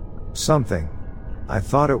looking something. I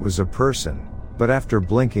thought it was a person, but after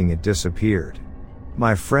blinking it disappeared.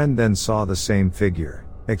 My friend then saw the same figure,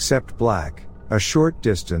 except black, a short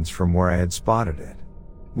distance from where I had spotted it.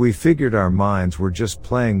 We figured our minds were just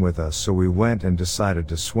playing with us, so we went and decided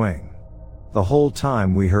to swing. The whole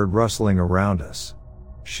time we heard rustling around us.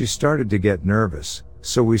 She started to get nervous,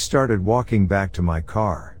 so we started walking back to my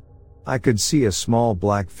car. I could see a small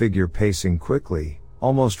black figure pacing quickly,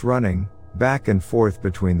 almost running, back and forth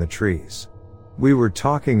between the trees. We were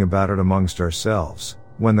talking about it amongst ourselves,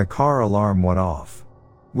 when the car alarm went off.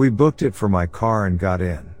 We booked it for my car and got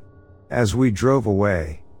in. As we drove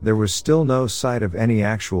away, there was still no sight of any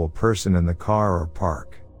actual person in the car or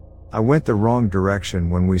park. I went the wrong direction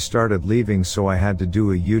when we started leaving, so I had to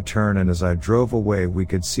do a U-turn, and as I drove away we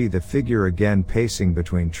could see the figure again pacing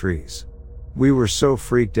between trees. We were so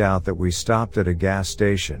freaked out that we stopped at a gas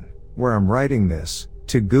station, where I'm writing this,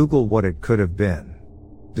 to Google what it could have been.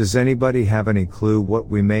 Does anybody have any clue what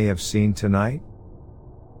we may have seen tonight?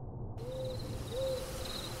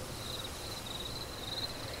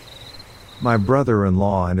 My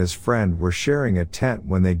brother-in-law and his friend were sharing a tent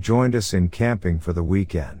when they joined us in camping for the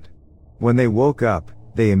weekend. When they woke up,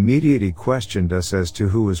 they immediately questioned us as to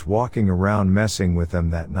who was walking around messing with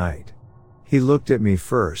them that night. He looked at me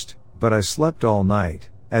first, but I slept all night,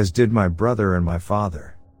 as did my brother and my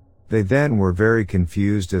father. They then were very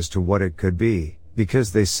confused as to what it could be,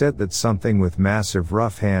 because they said that something with massive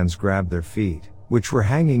rough hands grabbed their feet, which were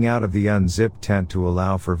hanging out of the unzipped tent to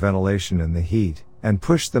allow for ventilation in the heat, and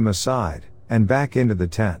pushed them aside, and back into the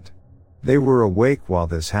tent. They were awake while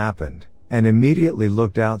this happened, and immediately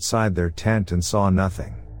looked outside their tent and saw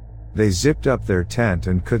nothing. They zipped up their tent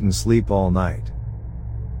and couldn't sleep all night.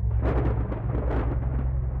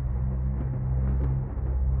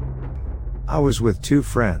 I was with 2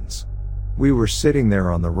 friends. We were sitting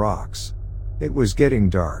there on the rocks. It was getting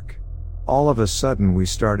dark. All of a sudden we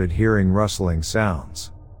started hearing rustling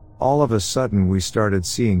sounds. All of a sudden we started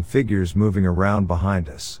seeing figures moving around behind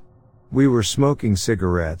us. We were smoking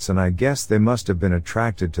cigarettes, and I guess they must have been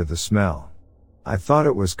attracted to the smell. I thought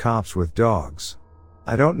it was cops with dogs.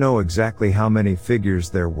 I don't know exactly how many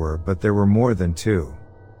figures there were, but there were more than 2.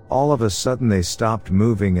 All of a sudden they stopped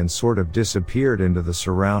moving and sort of disappeared into the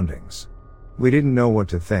surroundings. We didn't know what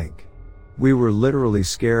to think. We were literally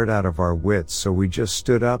scared out of our wits, so we just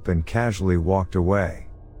stood up and casually walked away.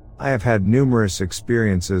 I have had numerous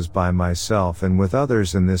experiences by myself and with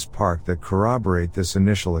others in this park that corroborate this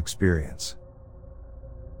initial experience.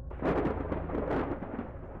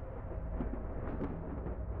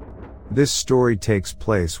 This story takes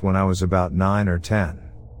place when I was about 9 or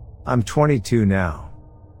 10. I'm 22 now.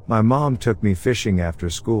 My mom took me fishing after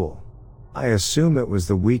school. I assume it was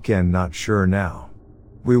the weekend, not sure now.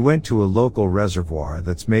 We went to a local reservoir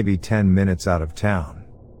that's maybe 10 minutes out of town.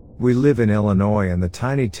 We live in Illinois, and the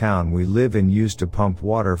tiny town we live in used to pump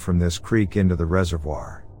water from this creek into the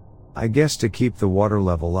reservoir. I guess to keep the water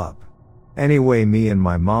level up. Anyway, me and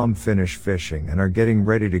my mom finish fishing and are getting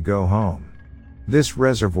ready to go home. This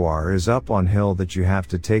reservoir is up on hill that you have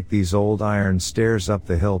to take these old iron stairs up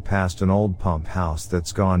the hill past an old pump house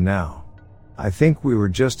that's gone now. I think we were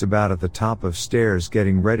just about at the top of stairs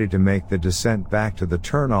getting ready to make the descent back to the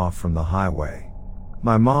turnoff from the highway.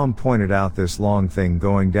 My mom pointed out this long thing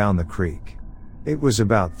going down the creek. It was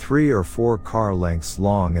about 3 or 4 car lengths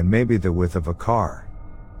long and maybe the width of a car.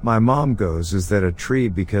 My mom goes, "Is that a tree?"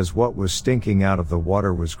 because what was stinking out of the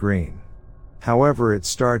water was green. However, it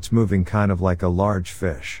starts moving kind of like a large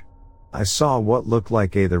fish. I saw what looked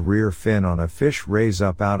like the rear fin on a fish raise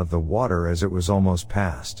up out of the water as it was almost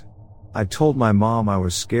past. I told my mom I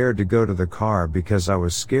was scared to go to the car because I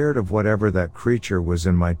was scared of whatever that creature was.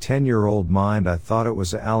 In my 10-year-old mind, I thought it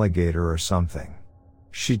was an alligator or something.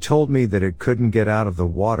 She told me that it couldn't get out of the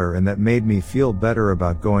water, and that made me feel better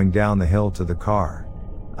about going down the hill to the car.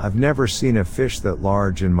 I've never seen a fish that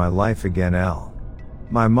large in my life again.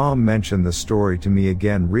 My mom mentioned the story to me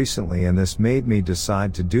again recently, and this made me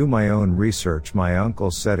decide to do my own research. My uncle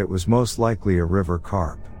said it was most likely a river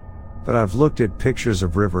carp. But I've looked at pictures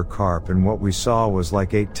of river carp, and what we saw was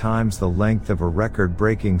like 8 times the length of a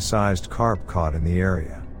record-breaking sized carp caught in the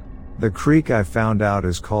area. The creek I found out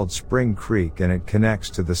is called Spring Creek, and it connects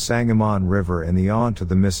to the Sangamon River and onto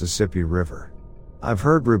the Mississippi River. I've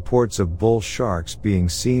heard reports of bull sharks being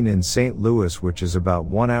seen in St. Louis, which is about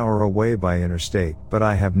 1 hour away by interstate, but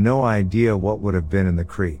I have no idea what would have been in the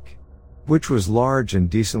creek, which was large and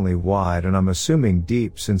decently wide, and I'm assuming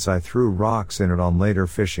deep since I threw rocks in it on later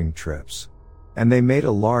fishing trips. And they made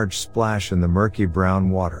a large splash in the murky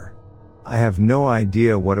brown water. I have no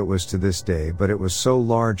idea what it was to this day, but it was so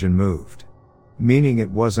large and moved, meaning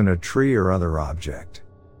it wasn't a tree or other object.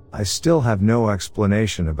 I still have no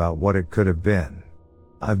explanation about what it could have been.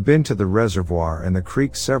 I've been to the reservoir and the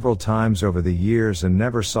creek several times over the years and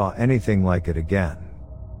never saw anything like it again.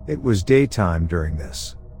 It was daytime during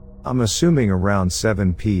this. I'm assuming around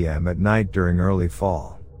 7 p.m. at night during early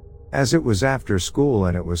fall, as it was after school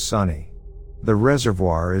and it was sunny. The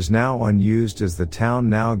reservoir is now unused as the town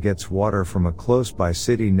now gets water from a close-by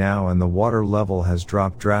city now, and the water level has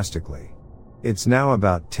dropped drastically. It's now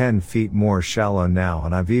about 10 feet more shallow now,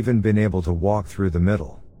 and I've even been able to walk through the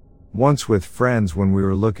middle once with friends when we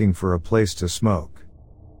were looking for a place to smoke.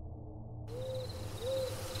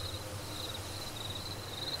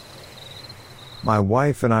 My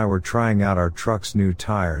wife and I were trying out our truck's new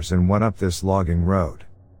tires and went up this logging road.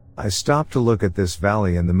 I stopped to look at this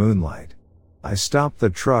valley in the moonlight. I stopped the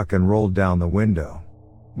truck and rolled down the window.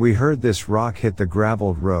 We heard this rock hit the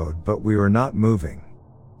graveled road, but we were not moving.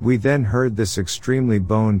 We then heard this extremely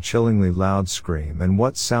bone-chillingly loud scream and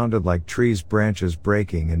what sounded like trees' branches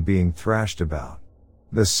breaking and being thrashed about.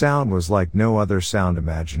 The sound was like no other sound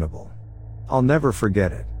imaginable. I'll never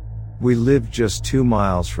forget it. We lived just 2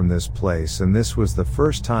 miles from this place, and this was the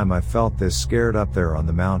first time I felt this scared up there on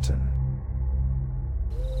the mountain.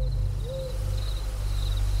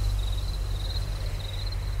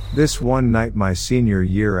 This one night my senior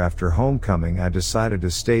year after homecoming, I decided to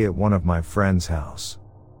stay at one of my friend's house.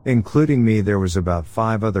 Including me, there was about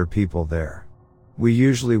 5 other people there. We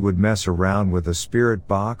usually would mess around with a spirit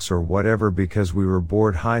box or whatever because we were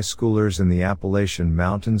bored high schoolers in the Appalachian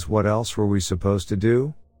Mountains. What else were we supposed to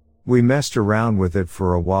do? We messed around with it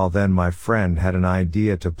for a while, then my friend had an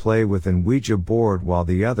idea to play with an Ouija board while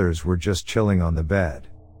the others were just chilling on the bed.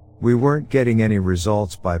 We weren't getting any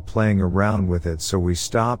results by playing around with it, so we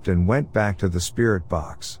stopped and went back to the spirit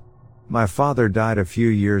box. My father died a few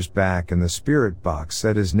years back and the spirit box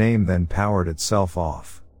said his name, then powered itself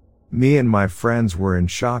off. Me and my friends were in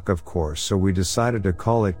shock, of course, so we decided to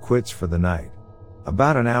call it quits for the night.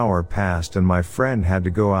 About an hour passed and my friend had to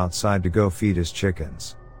go outside to go feed his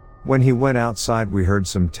chickens. When he went outside, we heard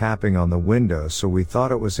some tapping on the window, so we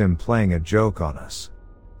thought it was him playing a joke on us.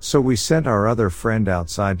 So we sent our other friend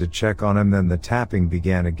outside to check on him, then the tapping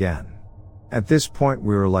began again. At this point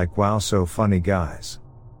we were like, wow, so funny guys.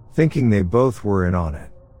 Thinking they both were in on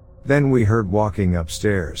it. Then we heard walking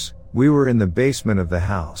upstairs. We were in the basement of the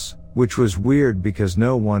house, which was weird because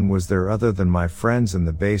no one was there other than my friends in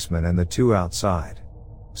the basement and the 2 outside.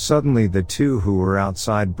 Suddenly the 2 who were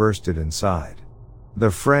outside bursted inside.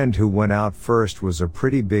 The friend who went out first was a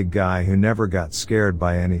pretty big guy who never got scared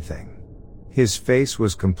by anything. His face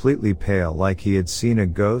was completely pale, like he had seen a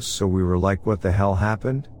ghost, so we were like, what the hell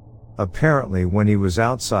happened? Apparently when he was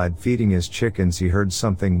outside feeding his chickens, he heard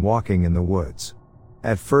something walking in the woods.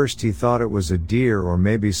 At first he thought it was a deer or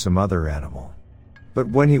maybe some other animal. But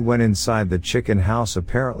when he went inside the chicken house,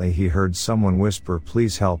 apparently he heard someone whisper,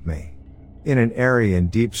 "Please help me," in an airy and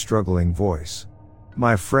deep struggling voice.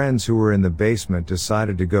 My friends who were in the basement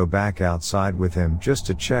decided to go back outside with him just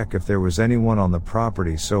to check if there was anyone on the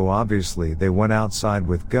property, so obviously they went outside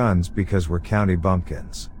with guns because we're county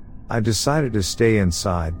bumpkins. I decided to stay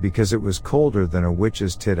inside because it was colder than a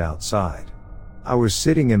witch's tit outside. I was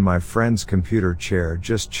sitting in my friend's computer chair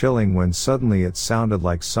just chilling when suddenly it sounded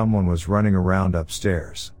like someone was running around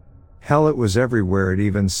upstairs. Hell, it was everywhere. It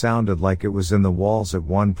even sounded like it was in the walls at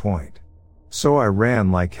one point. So I ran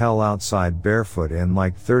like hell outside barefoot in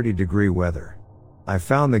like 30-degree weather. I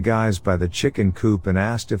found the guys by the chicken coop and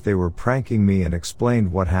asked if they were pranking me and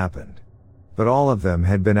explained what happened. But all of them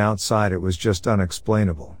had been outside. It was just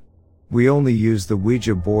unexplainable. We only used the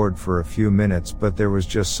Ouija board for a few minutes, but there was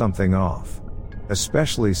just something off.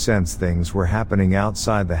 Especially since things were happening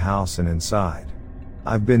outside the house and inside.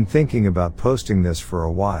 I've been thinking about posting this for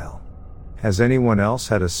a while. Has anyone else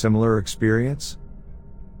had a similar experience?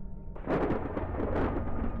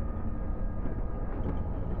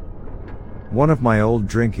 One of my old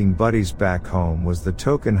drinking buddies back home was the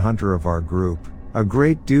token hunter of our group, a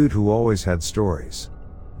great dude who always had stories.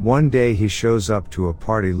 One day he shows up to a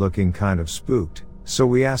party looking kind of spooked, so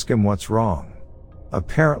we ask him what's wrong.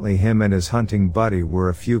 Apparently him and his hunting buddy were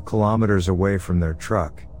a few kilometers away from their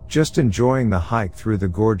truck, just enjoying the hike through the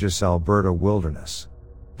gorgeous Alberta wilderness.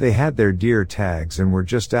 They had their deer tags and were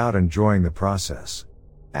just out enjoying the process.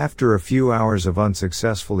 After a few hours of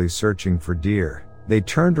unsuccessfully searching for deer, they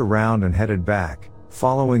turned around and headed back,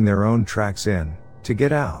 following their own tracks to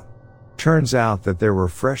get out. Turns out that there were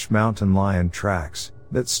fresh mountain lion tracks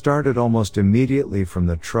that started almost immediately from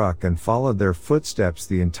the truck and followed their footsteps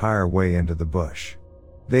the entire way into the bush.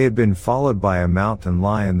 They had been followed by a mountain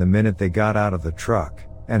lion the minute they got out of the truck,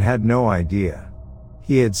 and had no idea.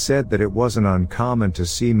 He had said that it wasn't uncommon to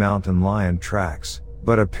see mountain lion tracks,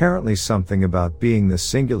 but apparently something about being the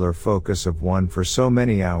singular focus of one for so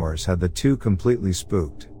many hours had the two completely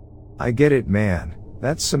spooked. I get it, man,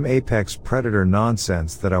 that's some apex predator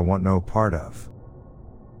nonsense that I want no part of.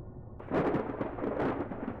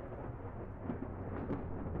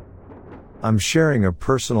 I'm sharing a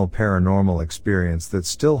personal paranormal experience that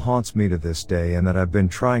still haunts me to this day and that I've been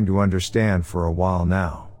trying to understand for a while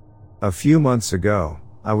now. A few months ago,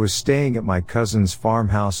 I was staying at my cousin's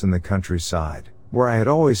farmhouse in the countryside, where I had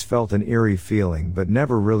always felt an eerie feeling but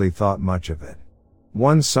never really thought much of it.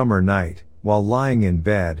 One summer night, while lying in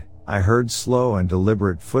bed, I heard slow and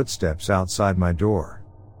deliberate footsteps outside my door.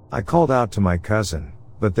 I called out to my cousin,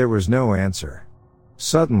 but there was no answer.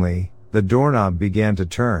 Suddenly, the doorknob began to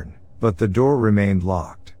turn, but the door remained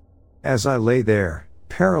locked. As I lay there,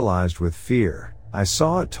 paralyzed with fear, I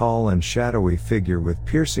saw a tall and shadowy figure with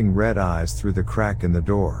piercing red eyes through the crack in the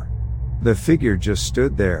door. The figure just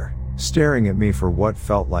stood there, staring at me for what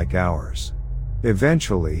felt like hours.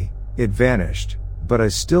 Eventually, it vanished, but I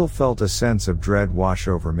still felt a sense of dread wash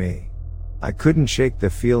over me. I couldn't shake the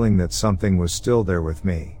feeling that something was still there with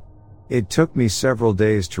me. It took me several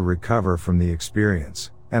days to recover from the experience,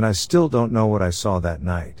 and I still don't know what I saw that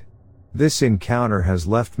night. This encounter has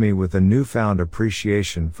left me with a newfound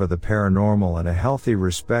appreciation for the paranormal and a healthy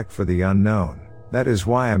respect for the unknown. That is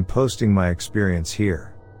why I'm posting my experience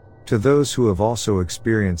here. To those who have also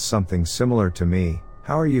experienced something similar to me,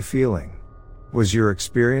 how are you feeling? Was your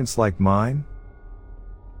experience like mine?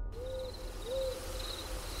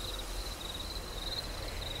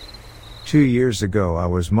 Two years ago I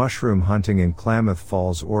was mushroom hunting in Klamath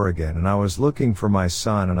Falls, Oregon, and I was looking for my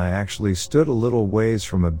son, and I actually stood a little ways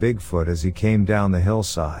from a Bigfoot as he came down the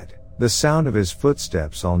hillside. The sound of his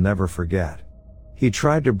footsteps I'll never forget. He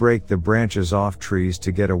tried to break the branches off trees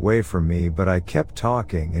to get away from me, but I kept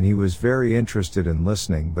talking and he was very interested in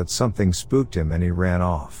listening, but something spooked him and he ran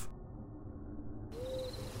off.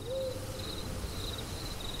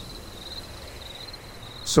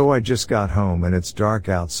 So I just got home and it's dark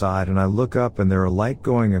outside and I look up and there's a light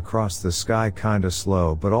going across the sky, kinda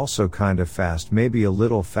slow but also kinda fast, maybe a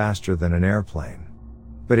little faster than an airplane.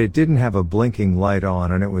 But it didn't have a blinking light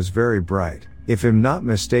on and it was very bright. If I'm not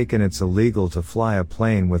mistaken, it's illegal to fly a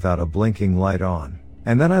plane without a blinking light on.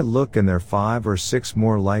 And then I look and there are 5 or 6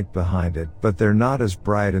 more light behind it, but they're not as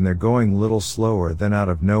bright and they're going a little slower. Then out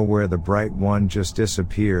of nowhere the bright one just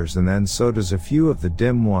disappears, and then so does a few of the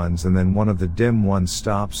dim ones, and then one of the dim ones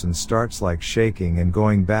stops and starts like shaking and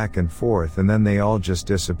going back and forth, and then they all just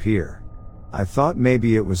disappear. I thought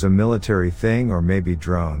maybe it was a military thing or maybe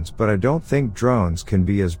drones, but I don't think drones can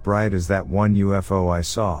be as bright as that one UFO I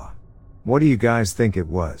saw. What do you guys think it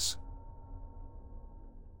was?